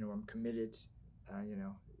committed.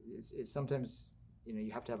 It's sometimes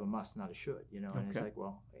you have to have a must, not a should. And it's like,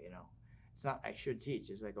 well, it's not I should teach.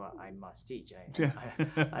 It's like, well, I must teach.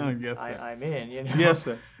 I'm in. Yes,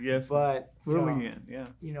 sir. Yes. But fully in.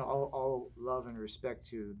 Yeah. All love and respect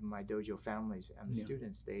to my dojo families and the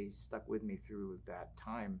students. They stuck with me through that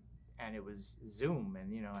time, and it was Zoom,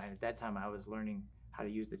 and at that time I was learning how to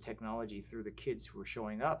use the technology through the kids who were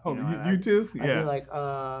showing up. You too? I'd be like,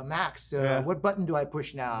 Max, what button do I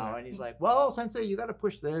push now? And he's like, well, Sensei, you got to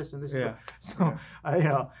push this and this. I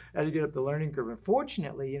had to get up the learning curve. And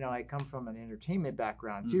fortunately, I come from an entertainment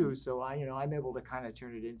background too, so I'm able to kind of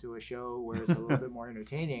turn it into a show where it's a little bit more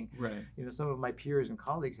entertaining. Right. Some of my peers and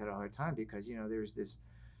colleagues had a hard time because there's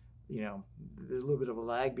you know, there's a little bit of a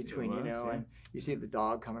lag between, you know, and you see the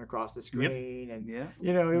dog coming across the screen, and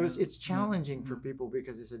you know, it's challenging for people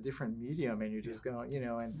because it's a different medium, and you're just going, you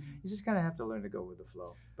know, and you just kind of have to learn to go with the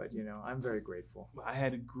flow. But you know, I'm very grateful. I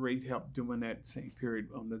had a great help doing that same period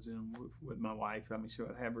on the Zoom with my wife. I mean, sure,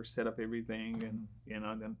 I'd have her set up everything, and you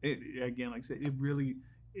know, then again, like I said,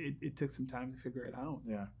 it took some time to figure it out.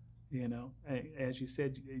 Yeah. You know, as you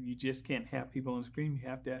said, you just can't have people on the screen. You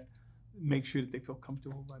have to make sure that they feel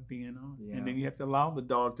comfortable by being on. And then you have to allow the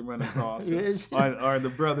dog to run across or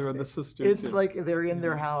the brother or the sister. It's like they're in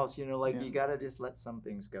their house, you know, like you got to just let some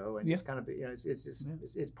things go and just kind of, you know, it's just,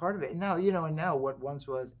 it's part of it. And now, you know, and now what once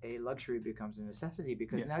was a luxury becomes a necessity,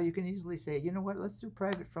 because now you can easily say, you know what, let's do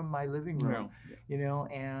private from my living room, you know,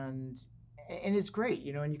 and it's great,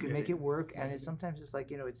 you know, and you can make it work. And sometimes it's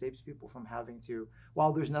like, you know, it saves people from having to,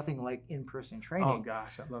 while there's nothing like in-person training. Oh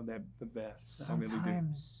gosh, I love that the best.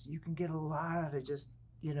 Sometimes you can get a lot out of just,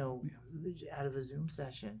 you know, out of a Zoom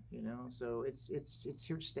session, you know, so it's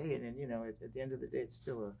here to stay. And you know, at the end of the day, it's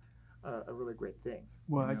still a really great thing.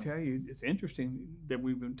 Well, I tell you, it's interesting that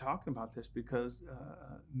we've been talking about this because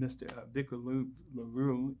Mr. Victor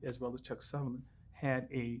LaRue, as well as Chuck Sutherland, had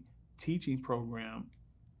a teaching program,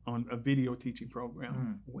 on a video teaching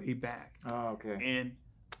program way back. Oh, okay. And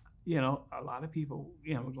you know, a lot of people,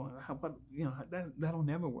 you know, were going, "But you know, that'll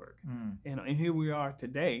never work." You know, and here we are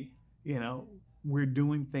today. You know, we're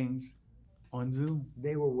doing things on Zoom.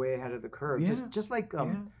 They were way ahead of the curve. Just like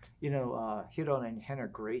you know, Hiron and Henner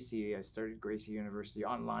Gracie. I started Gracie University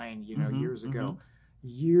online, you know, years ago,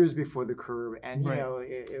 years before the curve, and you know,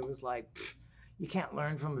 it was like, you can't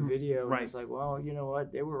learn from a video. And it's like, well, you know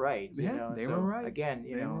what? They were right. You know? They were right. Again,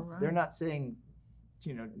 you know, they're not saying,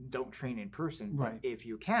 you know, don't train in person. But if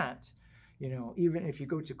you can't, you know, even if you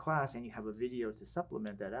go to class and you have a video to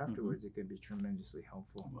supplement that afterwards, it can be tremendously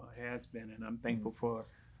helpful. Well, it has been, and I'm thankful for,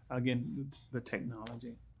 again, the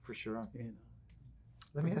technology. For sure. You know.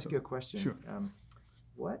 Let me ask you a question. Sure.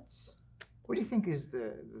 What do you think is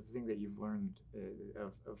the thing that you've learned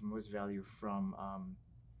of most value from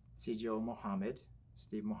CGO Mohammed,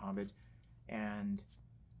 Steve Mohammed, and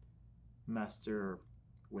Master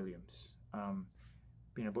Williams?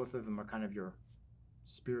 You know, both of them are kind of your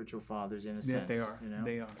spiritual fathers in a sense. They are. You know?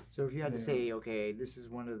 They are. So if you had to say, okay, this is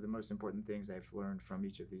one of the most important things I've learned from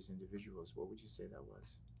each of these individuals, what would you say that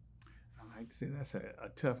was? I like to say that's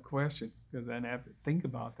a tough question, because I'd have to think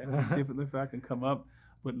about that and see if I can come up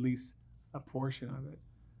with at least a portion of it.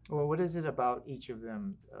 Well, what is it about each of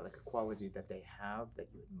them, like a quality that they have that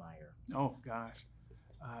you admire? Oh, gosh.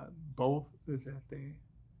 Both is that they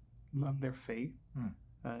love their faith,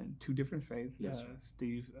 two different faiths. Yes,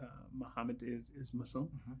 Steve Muhammad is Muslim.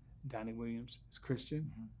 Donnie Williams is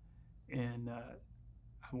Christian. And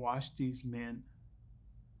I watched these men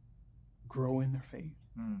grow in their faith.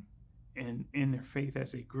 And in their faith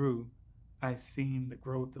as they grew, I seen the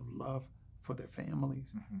growth of love for their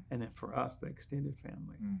families, and then for us, the extended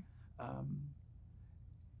family.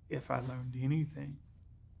 If I learned anything,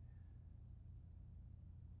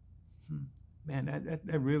 man,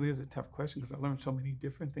 that really is a tough question, because I learned so many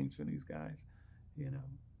different things from these guys. You know,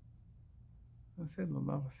 I said the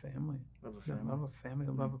love of family, the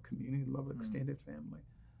love of community, the love of extended family.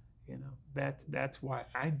 You know, that's why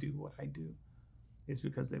I do what I do. It's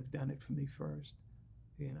because they've done it for me first.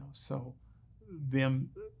 You know, so them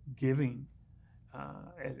giving,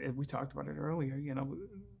 as we talked about it earlier, you know,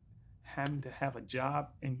 having to have a job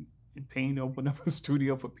and paying to open up a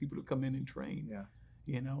studio for people to come in and train.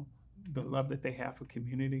 You know, the love that they have for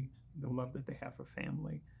community, the love that they have for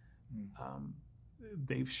family.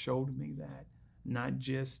 They've showed me that. Not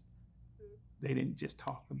just, they didn't just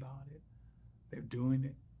talk about it. They're doing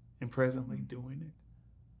it, and presently doing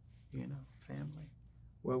it. You know, family.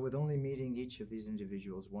 Well, with only meeting each of these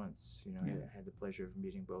individuals once, you know, I had the pleasure of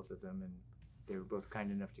meeting both of them, and they were both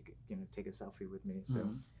kind enough to, you know, take a selfie with me. So,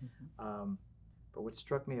 but what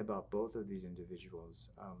struck me about both of these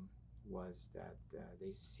individuals was that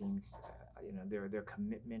they seemed, you know, their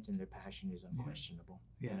commitment and their passion is unquestionable.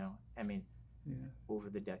 You know, I mean, over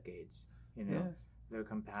the decades, you know, their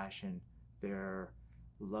compassion, their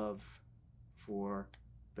love for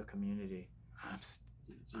the community.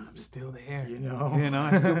 I'm still there. You know,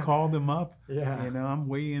 I still call them up. You know, I'm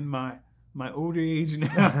way in my older age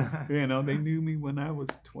now. You know, they knew me when I was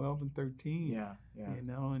 12 and 13. You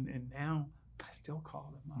know, and now I still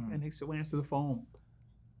call them up, and they still answer the phone.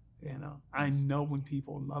 You know, I know when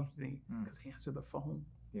people love me because they answer the phone.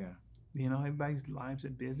 You know, everybody's lives are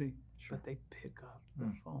busy, but they pick up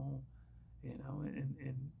the phone. You know,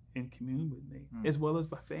 and commune with me, as well as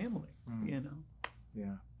my family. You know.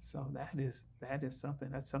 Yeah. So that is something.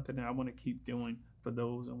 That's something that I want to keep doing for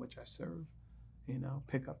those in which I serve. You know,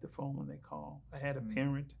 pick up the phone when they call. I had a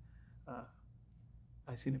parent.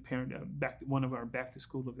 I seen a parent one of our back to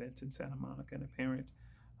school events in Santa Monica, and a parent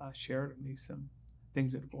shared with me some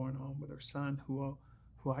things that are going on with her son, who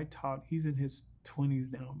I taught. He's in his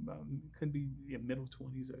 20s now, could be middle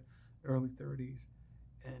 20s or early 30s,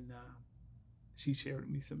 and she shared with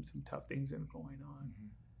me some tough things that are going on,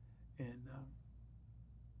 and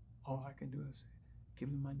all I can do is give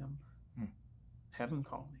him my number, have him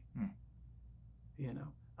call me. You know,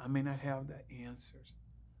 I may not have the answers,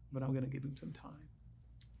 but I'm going to give him some time.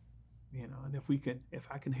 You know, and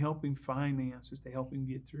if I can help him find the answers to help him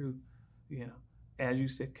get through, you know, as you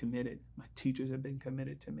said, committed. My teachers have been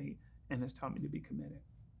committed to me, and it's taught me to be committed.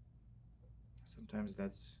 Sometimes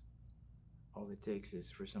that's all it takes,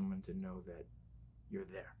 is for someone to know that you're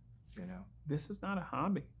there, you know. This is not a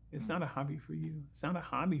hobby. It's not a hobby for you. It's not a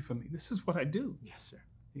hobby for me. This is what I do. Yes, sir.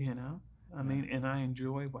 You know, I mean, and I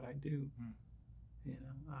enjoy what I do. You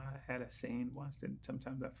know, I had a saying once that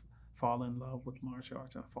sometimes I fall in love with martial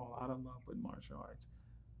arts and I fall out of love with martial arts,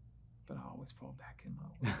 but I always fall back in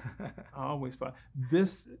love with it. I always fall.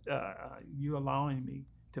 This, you allowing me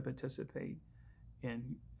to participate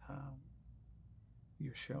in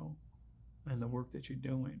your show and the work that you're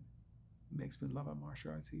doing makes me love our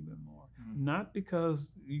martial arts even more. Not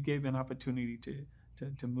because you gave me an opportunity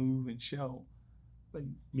to move and show, but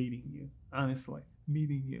meeting you, honestly,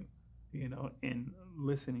 meeting you, you know, and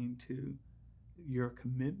listening to your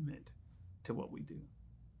commitment to what we do.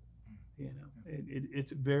 You know,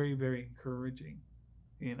 it's very, very encouraging,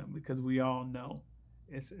 you know, because we all know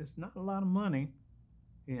it's not a lot of money,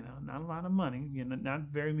 you know, not a lot of money. You know, not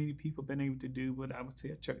very many people have been able to do what I would say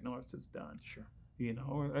a Chuck Norris has done. Sure. You know,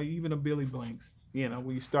 or even a Billy Blanks, you know,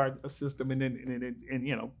 where you start a system and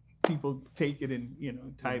you know, people take it and, you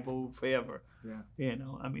know, typo forever. Yeah. You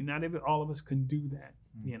know, I mean, not all of us can do that,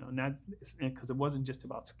 you know, not because it wasn't just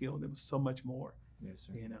about skill. There was so much more. Yes,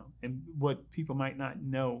 sir. You know, and what people might not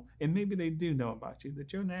know, and maybe they do know about you,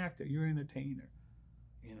 that you're an actor, you're an entertainer,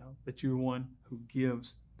 you know, but you're one who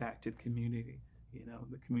gives back to the community, you know,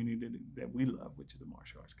 the community that we love, which is the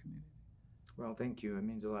martial arts community. Well, thank you. It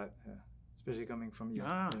means a lot, especially coming from you.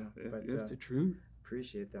 It's the truth.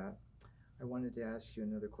 Appreciate that. I wanted to ask you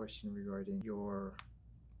another question regarding your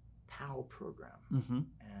PAL program.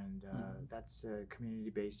 And that's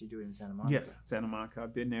community-based. You do it in Santa Monica. Yes, Santa Monica.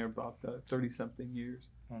 I've been there about 30-something years.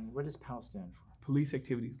 And what does PAL stand for? Police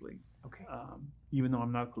Activities League. Okay. Even though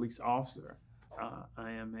I'm not a police officer,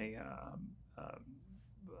 I am a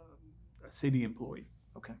city employee.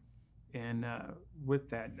 Okay. And with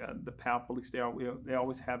that, the PAL police, they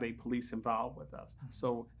always have a police involved with us.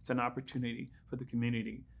 So it's an opportunity for the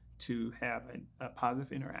community to have a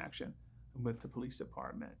positive interaction with the police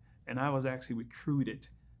department. And I was actually recruited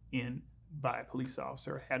in by a police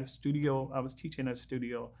officer. I had a studio. I was teaching at a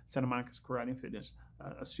studio, Santa Monica's Karate and Fitness,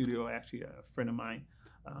 a studio. Actually, a friend of mine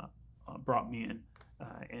brought me in,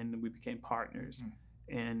 and we became partners.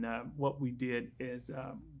 And what we did is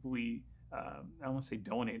we, I won't say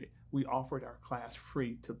donated, we offered our class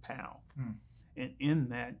free to PAL. And in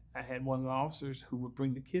that, I had one of the officers who would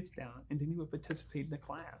bring the kids down, and then he would participate in the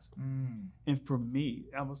class. And for me,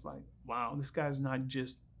 I was like, wow, this guy's not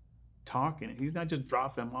just talking. He's not just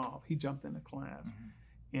dropping them off. He jumped in the class.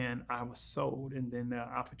 And I was sold. And then the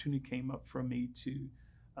opportunity came up for me to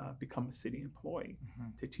become a city employee,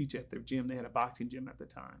 to teach at their gym. They had a boxing gym at the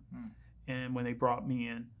time. And when they brought me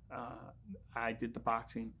in, I did the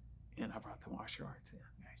boxing, and I brought the martial arts in.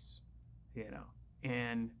 Nice. You know,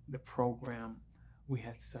 and the program, we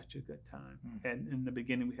had such a good time. And in the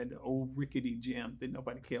beginning, we had the old rickety gym that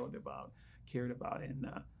nobody cared about. And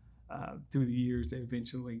through the years, they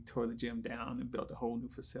eventually tore the gym down and built a whole new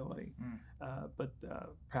facility. But the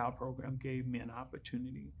PAL program gave me an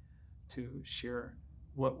opportunity to share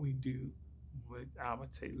what we do with, I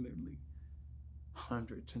would say, literally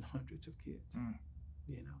hundreds and hundreds of kids.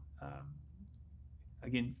 You know,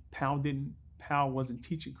 again, PAL wasn't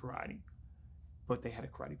teaching karate, but they had a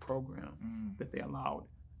karate program that they allowed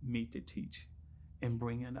me to teach and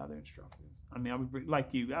bring in other instructors. I mean, I would bring, like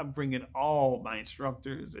you, I would bring in all my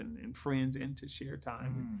instructors and friends in to share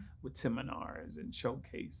time with seminars and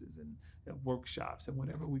showcases and workshops and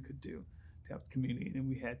whatever we could do to help the community. And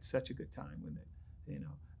we had such a good time with it. You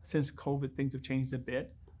know, since COVID, things have changed a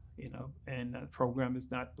bit. You know, and the program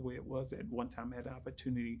is not the way it was. At one time, I had the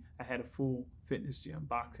opportunity. I had a full fitness gym,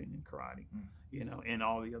 boxing and karate, you know, and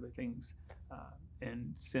all the other things.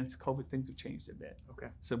 And since COVID, things have changed a bit. Okay.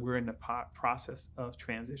 So we're in the process of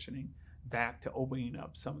transitioning back to opening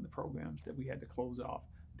up some of the programs that we had to close off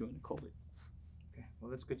during the COVID. Okay. Well,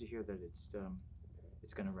 that's good to hear that it's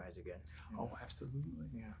going to rise again. Oh, absolutely.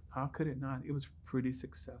 Yeah. How could it not? It was pretty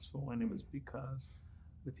successful, and it was because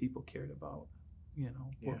the people cared about,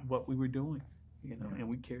 what we were doing, and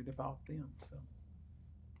we cared about them. So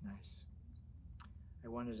nice. I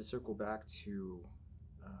wanted to circle back to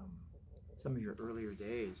some of your earlier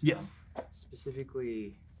days. Yes.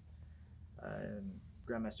 Specifically,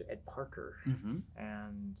 Grandmaster Ed Parker,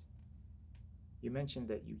 and you mentioned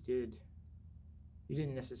that you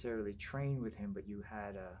didn't necessarily train with him, but you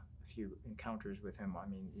had a few encounters with him. I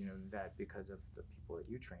mean, that because of the people that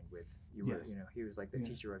you trained with, he was like the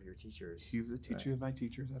teacher of your teachers. He was the teacher of my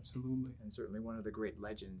teachers, absolutely, and certainly one of the great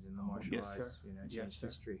legends in the martial arts. Changed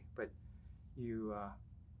history. But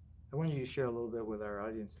I wanted you to share a little bit with our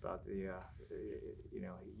audience about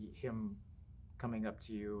him coming up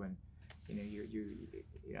to you, and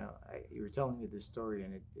you were telling me this story,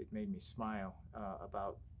 and it made me smile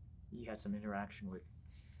about you had some interaction with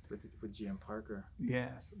GM Parker.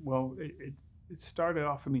 Yes. Well, it started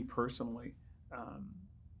off for me personally,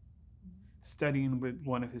 studying with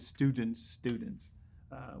one of his students,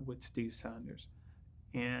 with Steve Saunders.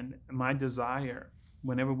 And my desire,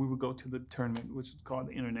 whenever we would go to the tournament, which was called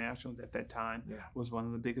the Internationals at that time, was one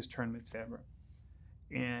of the biggest tournaments ever.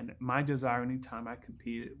 And my desire anytime I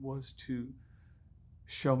competed was to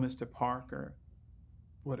show Mr. Parker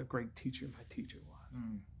what a great teacher my teacher was,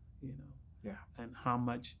 and how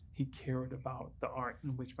much he cared about the art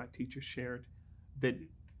in which my teacher shared, that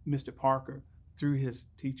Mr. Parker, through his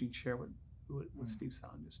teaching, shared with Steve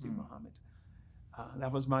Saunders, Steve Muhammad.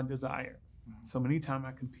 That was my desire. So anytime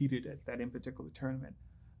I competed at that in particular tournament,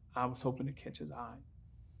 I was hoping to catch his eye,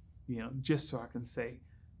 just so I can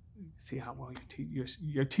see how well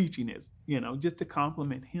your teaching is, just to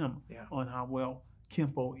compliment him on how well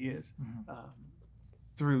Kenpo is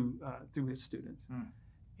through his students.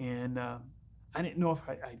 And I didn't know if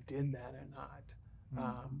I did that or not.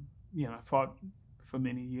 I fought for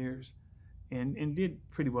many years and did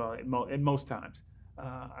pretty well at most times.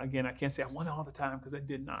 Again, I can't say I won all the time because I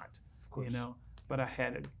did not, of course. But I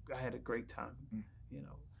had a great time,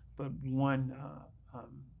 But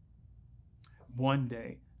one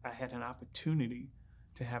day I had an opportunity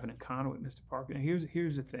to have an encounter with Mr. Parker. And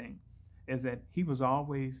here's the thing, is that he was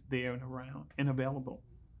always there and around and available.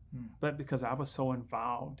 But because I was so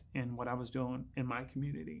involved in what I was doing in my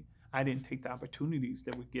community, I didn't take the opportunities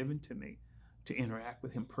that were given to me to interact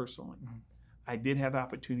with him personally. I did have the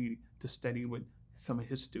opportunity to study with some of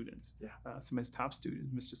his students, some of his top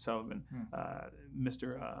students, Mr. Sullivan,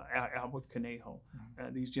 Mr. Albert Conejo.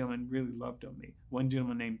 These gentlemen really loved on me. One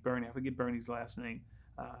gentleman named Bernie, I forget Bernie's last name.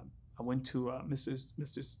 I went to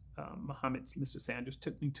Mr. Muhammad, Mr. Sanders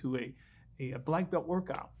took me to a black belt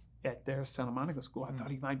workout at their Santa Monica school. I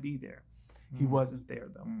thought he might be there. He wasn't there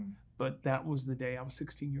though. But that was the day I was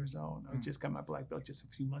 16 years old. I just got my black belt just a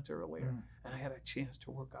few months earlier, and I had a chance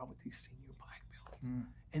to work out with these senior black belts.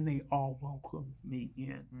 And they all welcomed me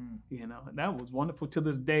in, and that was wonderful. To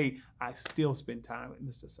this day, I still spend time with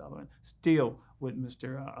Mr. Sullivan, still with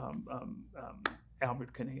Mr.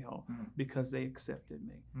 Albert Conejo, because they accepted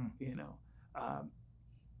me,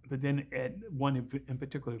 But then at one in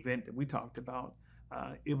particular event that we talked about,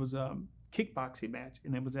 it was a kickboxing match,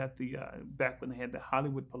 and it was at the back when they had the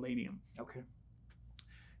Hollywood Palladium. Okay.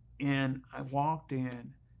 And I walked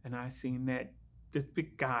in, and I seen this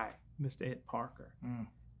big guy, Mr. Ed Parker,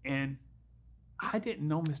 and I didn't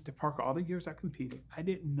know Mr. Parker all the years I competed. I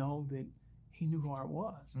didn't know that he knew who I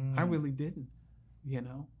was. I really didn't.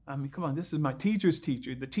 I mean, come on, this is my teacher's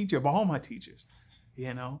teacher, the teacher of all my teachers,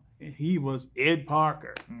 and he was Ed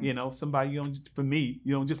Parker, somebody, for me,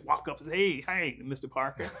 you don't just walk up and say, hey, Mr.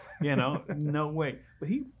 Parker, no way. But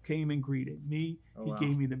he came and greeted me. He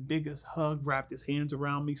gave me the biggest hug, wrapped his hands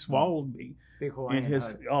around me, swallowed me. Big Hawaiian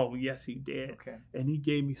hug. Oh, yes, he did. Okay. And he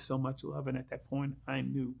gave me so much love. And at that point, I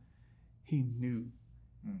knew he knew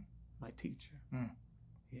my teacher,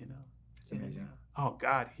 It's amazing. Oh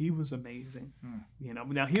God, he was amazing.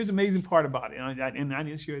 Now here's the amazing part about it, and I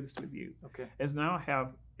didn't share this with you. Okay. As now I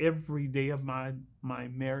have every day of my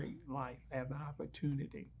married life, I have the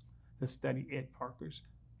opportunity to study Ed Parker's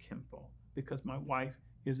Kenpo, because my wife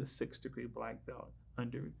is a 6th degree black belt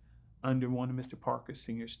under one of Mr. Parker's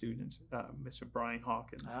senior students, Mr. Brian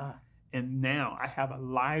Hawkins. And now I have a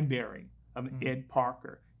library of Ed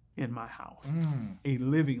Parker in my house, a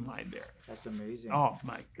living library. That's amazing. Oh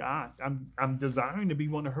my God, I'm desiring to be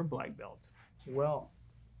one of her black belts. Well,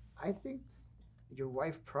 I think your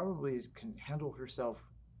wife probably can handle herself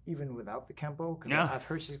even without the Kenpo, because I've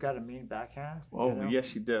heard she's got a mean backhand. Oh, yes,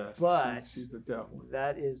 she does. But she's a devil.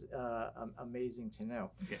 That is amazing to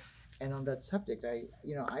know. Yeah. And on that subject, I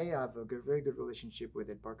have a very good relationship with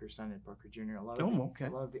Ed Parker's son, Ed Parker Jr. A lot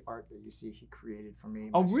of the art that you see, he created for me.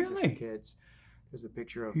 Oh, really? Kids. There's a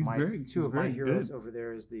picture of He's two of my heroes good. over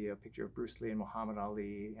there. Is the picture of Bruce Lee and Muhammad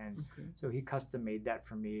Ali, and so he custom made that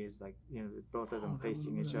for me. Is like both of them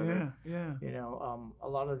facing each other. Yeah. A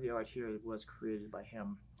lot of the art here was created by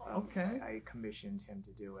him. I commissioned him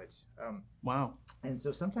to do it. Wow. And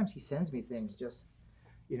so sometimes he sends me things. Just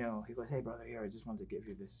he goes, "Hey brother, here I just wanted to give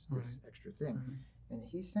you this extra thing," and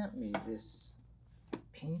he sent me this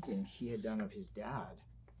painting he had done of his dad.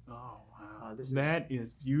 Oh wow, that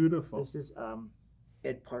is beautiful. This is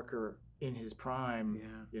Ed Parker in his prime,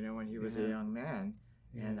 when he was a young man,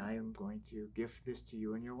 and I am going to gift this to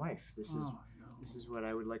you and your wife. This is what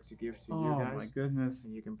I would like to give to you guys. Oh my goodness!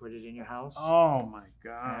 And you can put it in your house. Oh my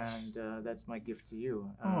gosh! And that's my gift to you.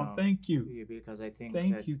 Thank you. Because I think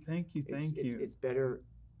thank you. It's better.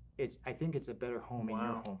 I think it's a better home in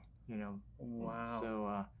your home. Wow.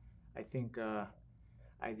 So I think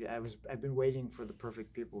I've been waiting for the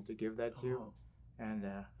perfect people to give that to. And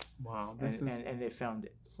wow, and they found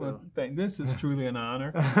it. So this is truly an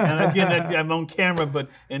honor. And again, I'm on camera,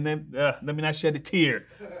 let me not shed a tear.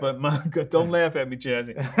 But my God, don't laugh at me,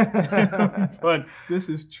 Jazzy. But this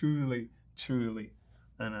is truly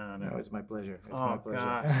an honor. No, it's my pleasure. It's my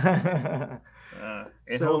pleasure. Gosh.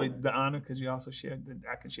 And only the honor because you also shared that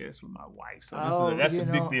I can share this with my wife. So that's a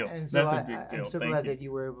big deal. That's a big deal. I'm so glad that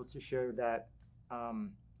you were able to share that.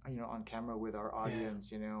 On camera with our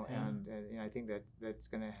audience, and I think that's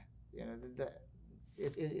gonna,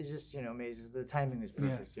 it's just amazing. The timing is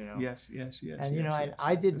perfect, Yes. And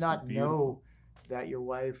I did not know that your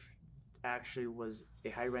wife actually was a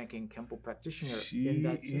high-ranking Kenpo practitioner in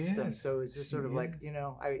that system. So it's just sort of like,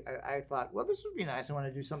 I thought, well, this would be nice. I want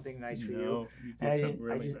to do something nice for you.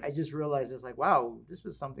 I just realized it's like, wow, this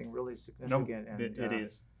was something really significant. No, it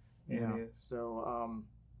is. It is. So.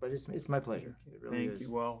 But it's my pleasure. It really is. Thank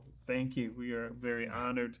you. Well, thank you. We are very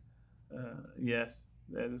honored. Yes,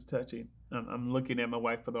 that is touching. I'm looking at my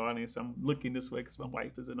wife for the audience. I'm looking this way because my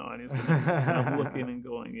wife is in the audience. And I'm looking and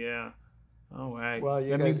going, yeah. All right. Well,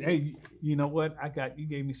 hey, you know what? You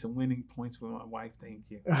gave me some winning points with my wife. Thank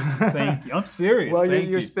you. Thank you. I'm serious. Well,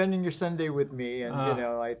 you're spending your Sunday with me, and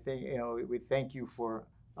I think we thank you for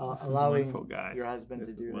allowing your husband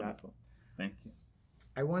to do that. Thank you.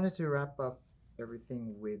 I wanted to wrap up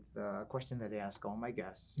everything with a question that I ask all my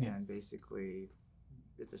guests, and basically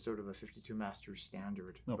it's a sort of a 52 Masters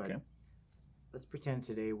standard. Okay. But let's pretend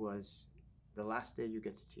today was the last day you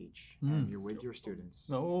get to teach, and you're with your students.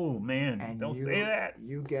 Oh man, and don't say that.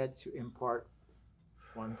 You get to impart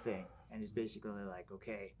one thing, and it's basically like,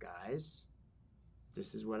 okay, guys,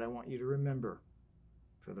 this is what I want you to remember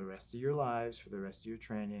for the rest of your lives, for the rest of your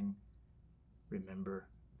training. Remember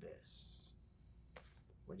this.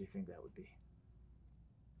 What do you think that would be?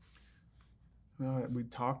 Well, we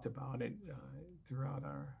talked about it throughout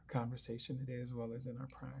our conversation today as well as in our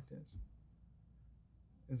practice,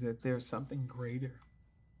 is that there's something greater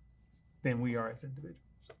than we are as individuals.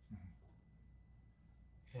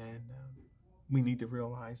 And we need to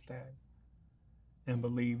realize that and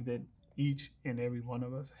believe that each and every one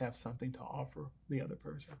of us have something to offer the other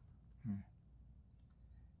person.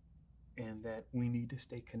 And that we need to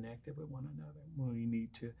stay connected with one another. We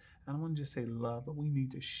need to, I don't want to just say love, but we need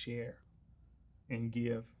to share and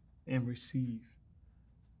give and receive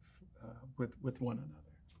with one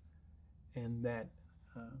another, and that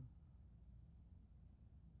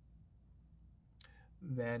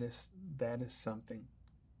that is something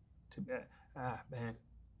to man.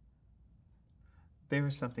 There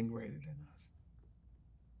is something greater than us,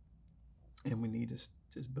 and we need to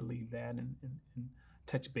just believe that and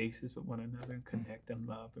touch bases with one another and connect and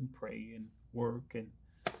love and pray and work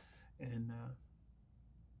and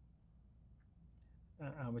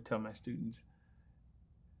I would tell my students,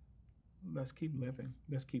 let's keep living,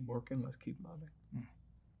 let's keep working, let's keep loving.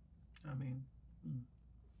 I mean,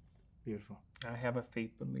 beautiful. I have a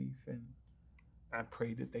faith belief, and I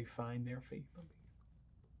pray that they find their faith belief.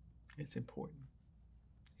 It's important,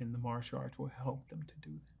 and the martial arts will help them to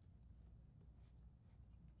do that.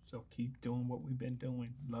 So keep doing what we've been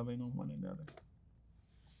doing, loving on one another.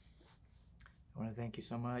 I want to thank you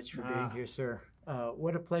so much for being here, sir.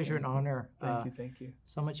 What a pleasure and honor. Thank you.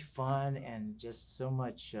 So much fun and just so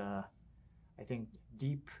much, I think,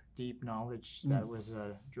 deep knowledge that was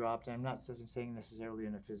dropped. I'm not saying necessarily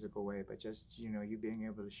in a physical way, but just, you being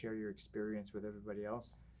able to share your experience with everybody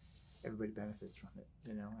else. Everybody benefits from it,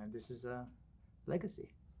 and this is a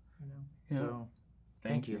legacy, So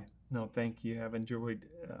thank you. No, thank you. I've enjoyed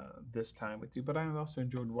this time with you, but I also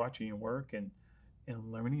enjoyed watching your work and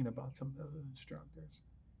learning about some of the other instructors.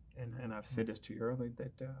 and I've said this to you earlier,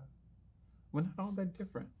 that we're not all that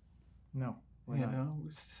different. No. You know,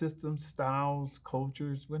 systems, styles,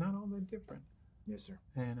 cultures, we're not all that different. Yes, sir.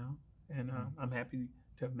 You know, and I'm happy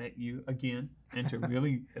to have met you again and to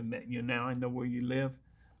really have met you. Now I know where you live,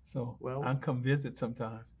 so I'll come visit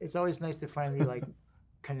sometime. It's always nice to finally like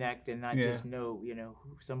connect and not just know, you know,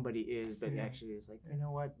 who somebody is, but actually it's like, you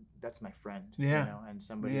know what, that's my friend, you know, and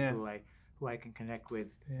somebody who I can connect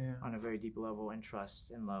with on a very deep level and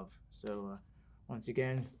trust and love. So once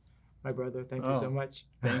again, my brother, thank you so much.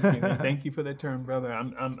 Thank you. And thank you for that term, brother.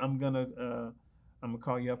 I'm gonna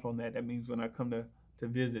call you up on that. That means when I come to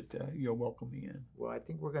visit, you'll welcome me in. Well, I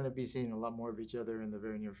think we're gonna be seeing a lot more of each other in the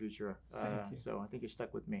very near future. So I think you're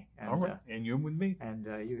stuck with me. And, all right, and you're with me. And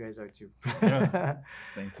you guys are too.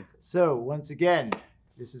 Thank you. So once again,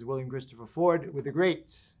 this is William Christopher Ford with the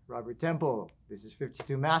great Robert Temple. This is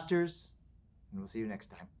 52 Masters, and we'll see you next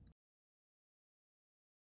time.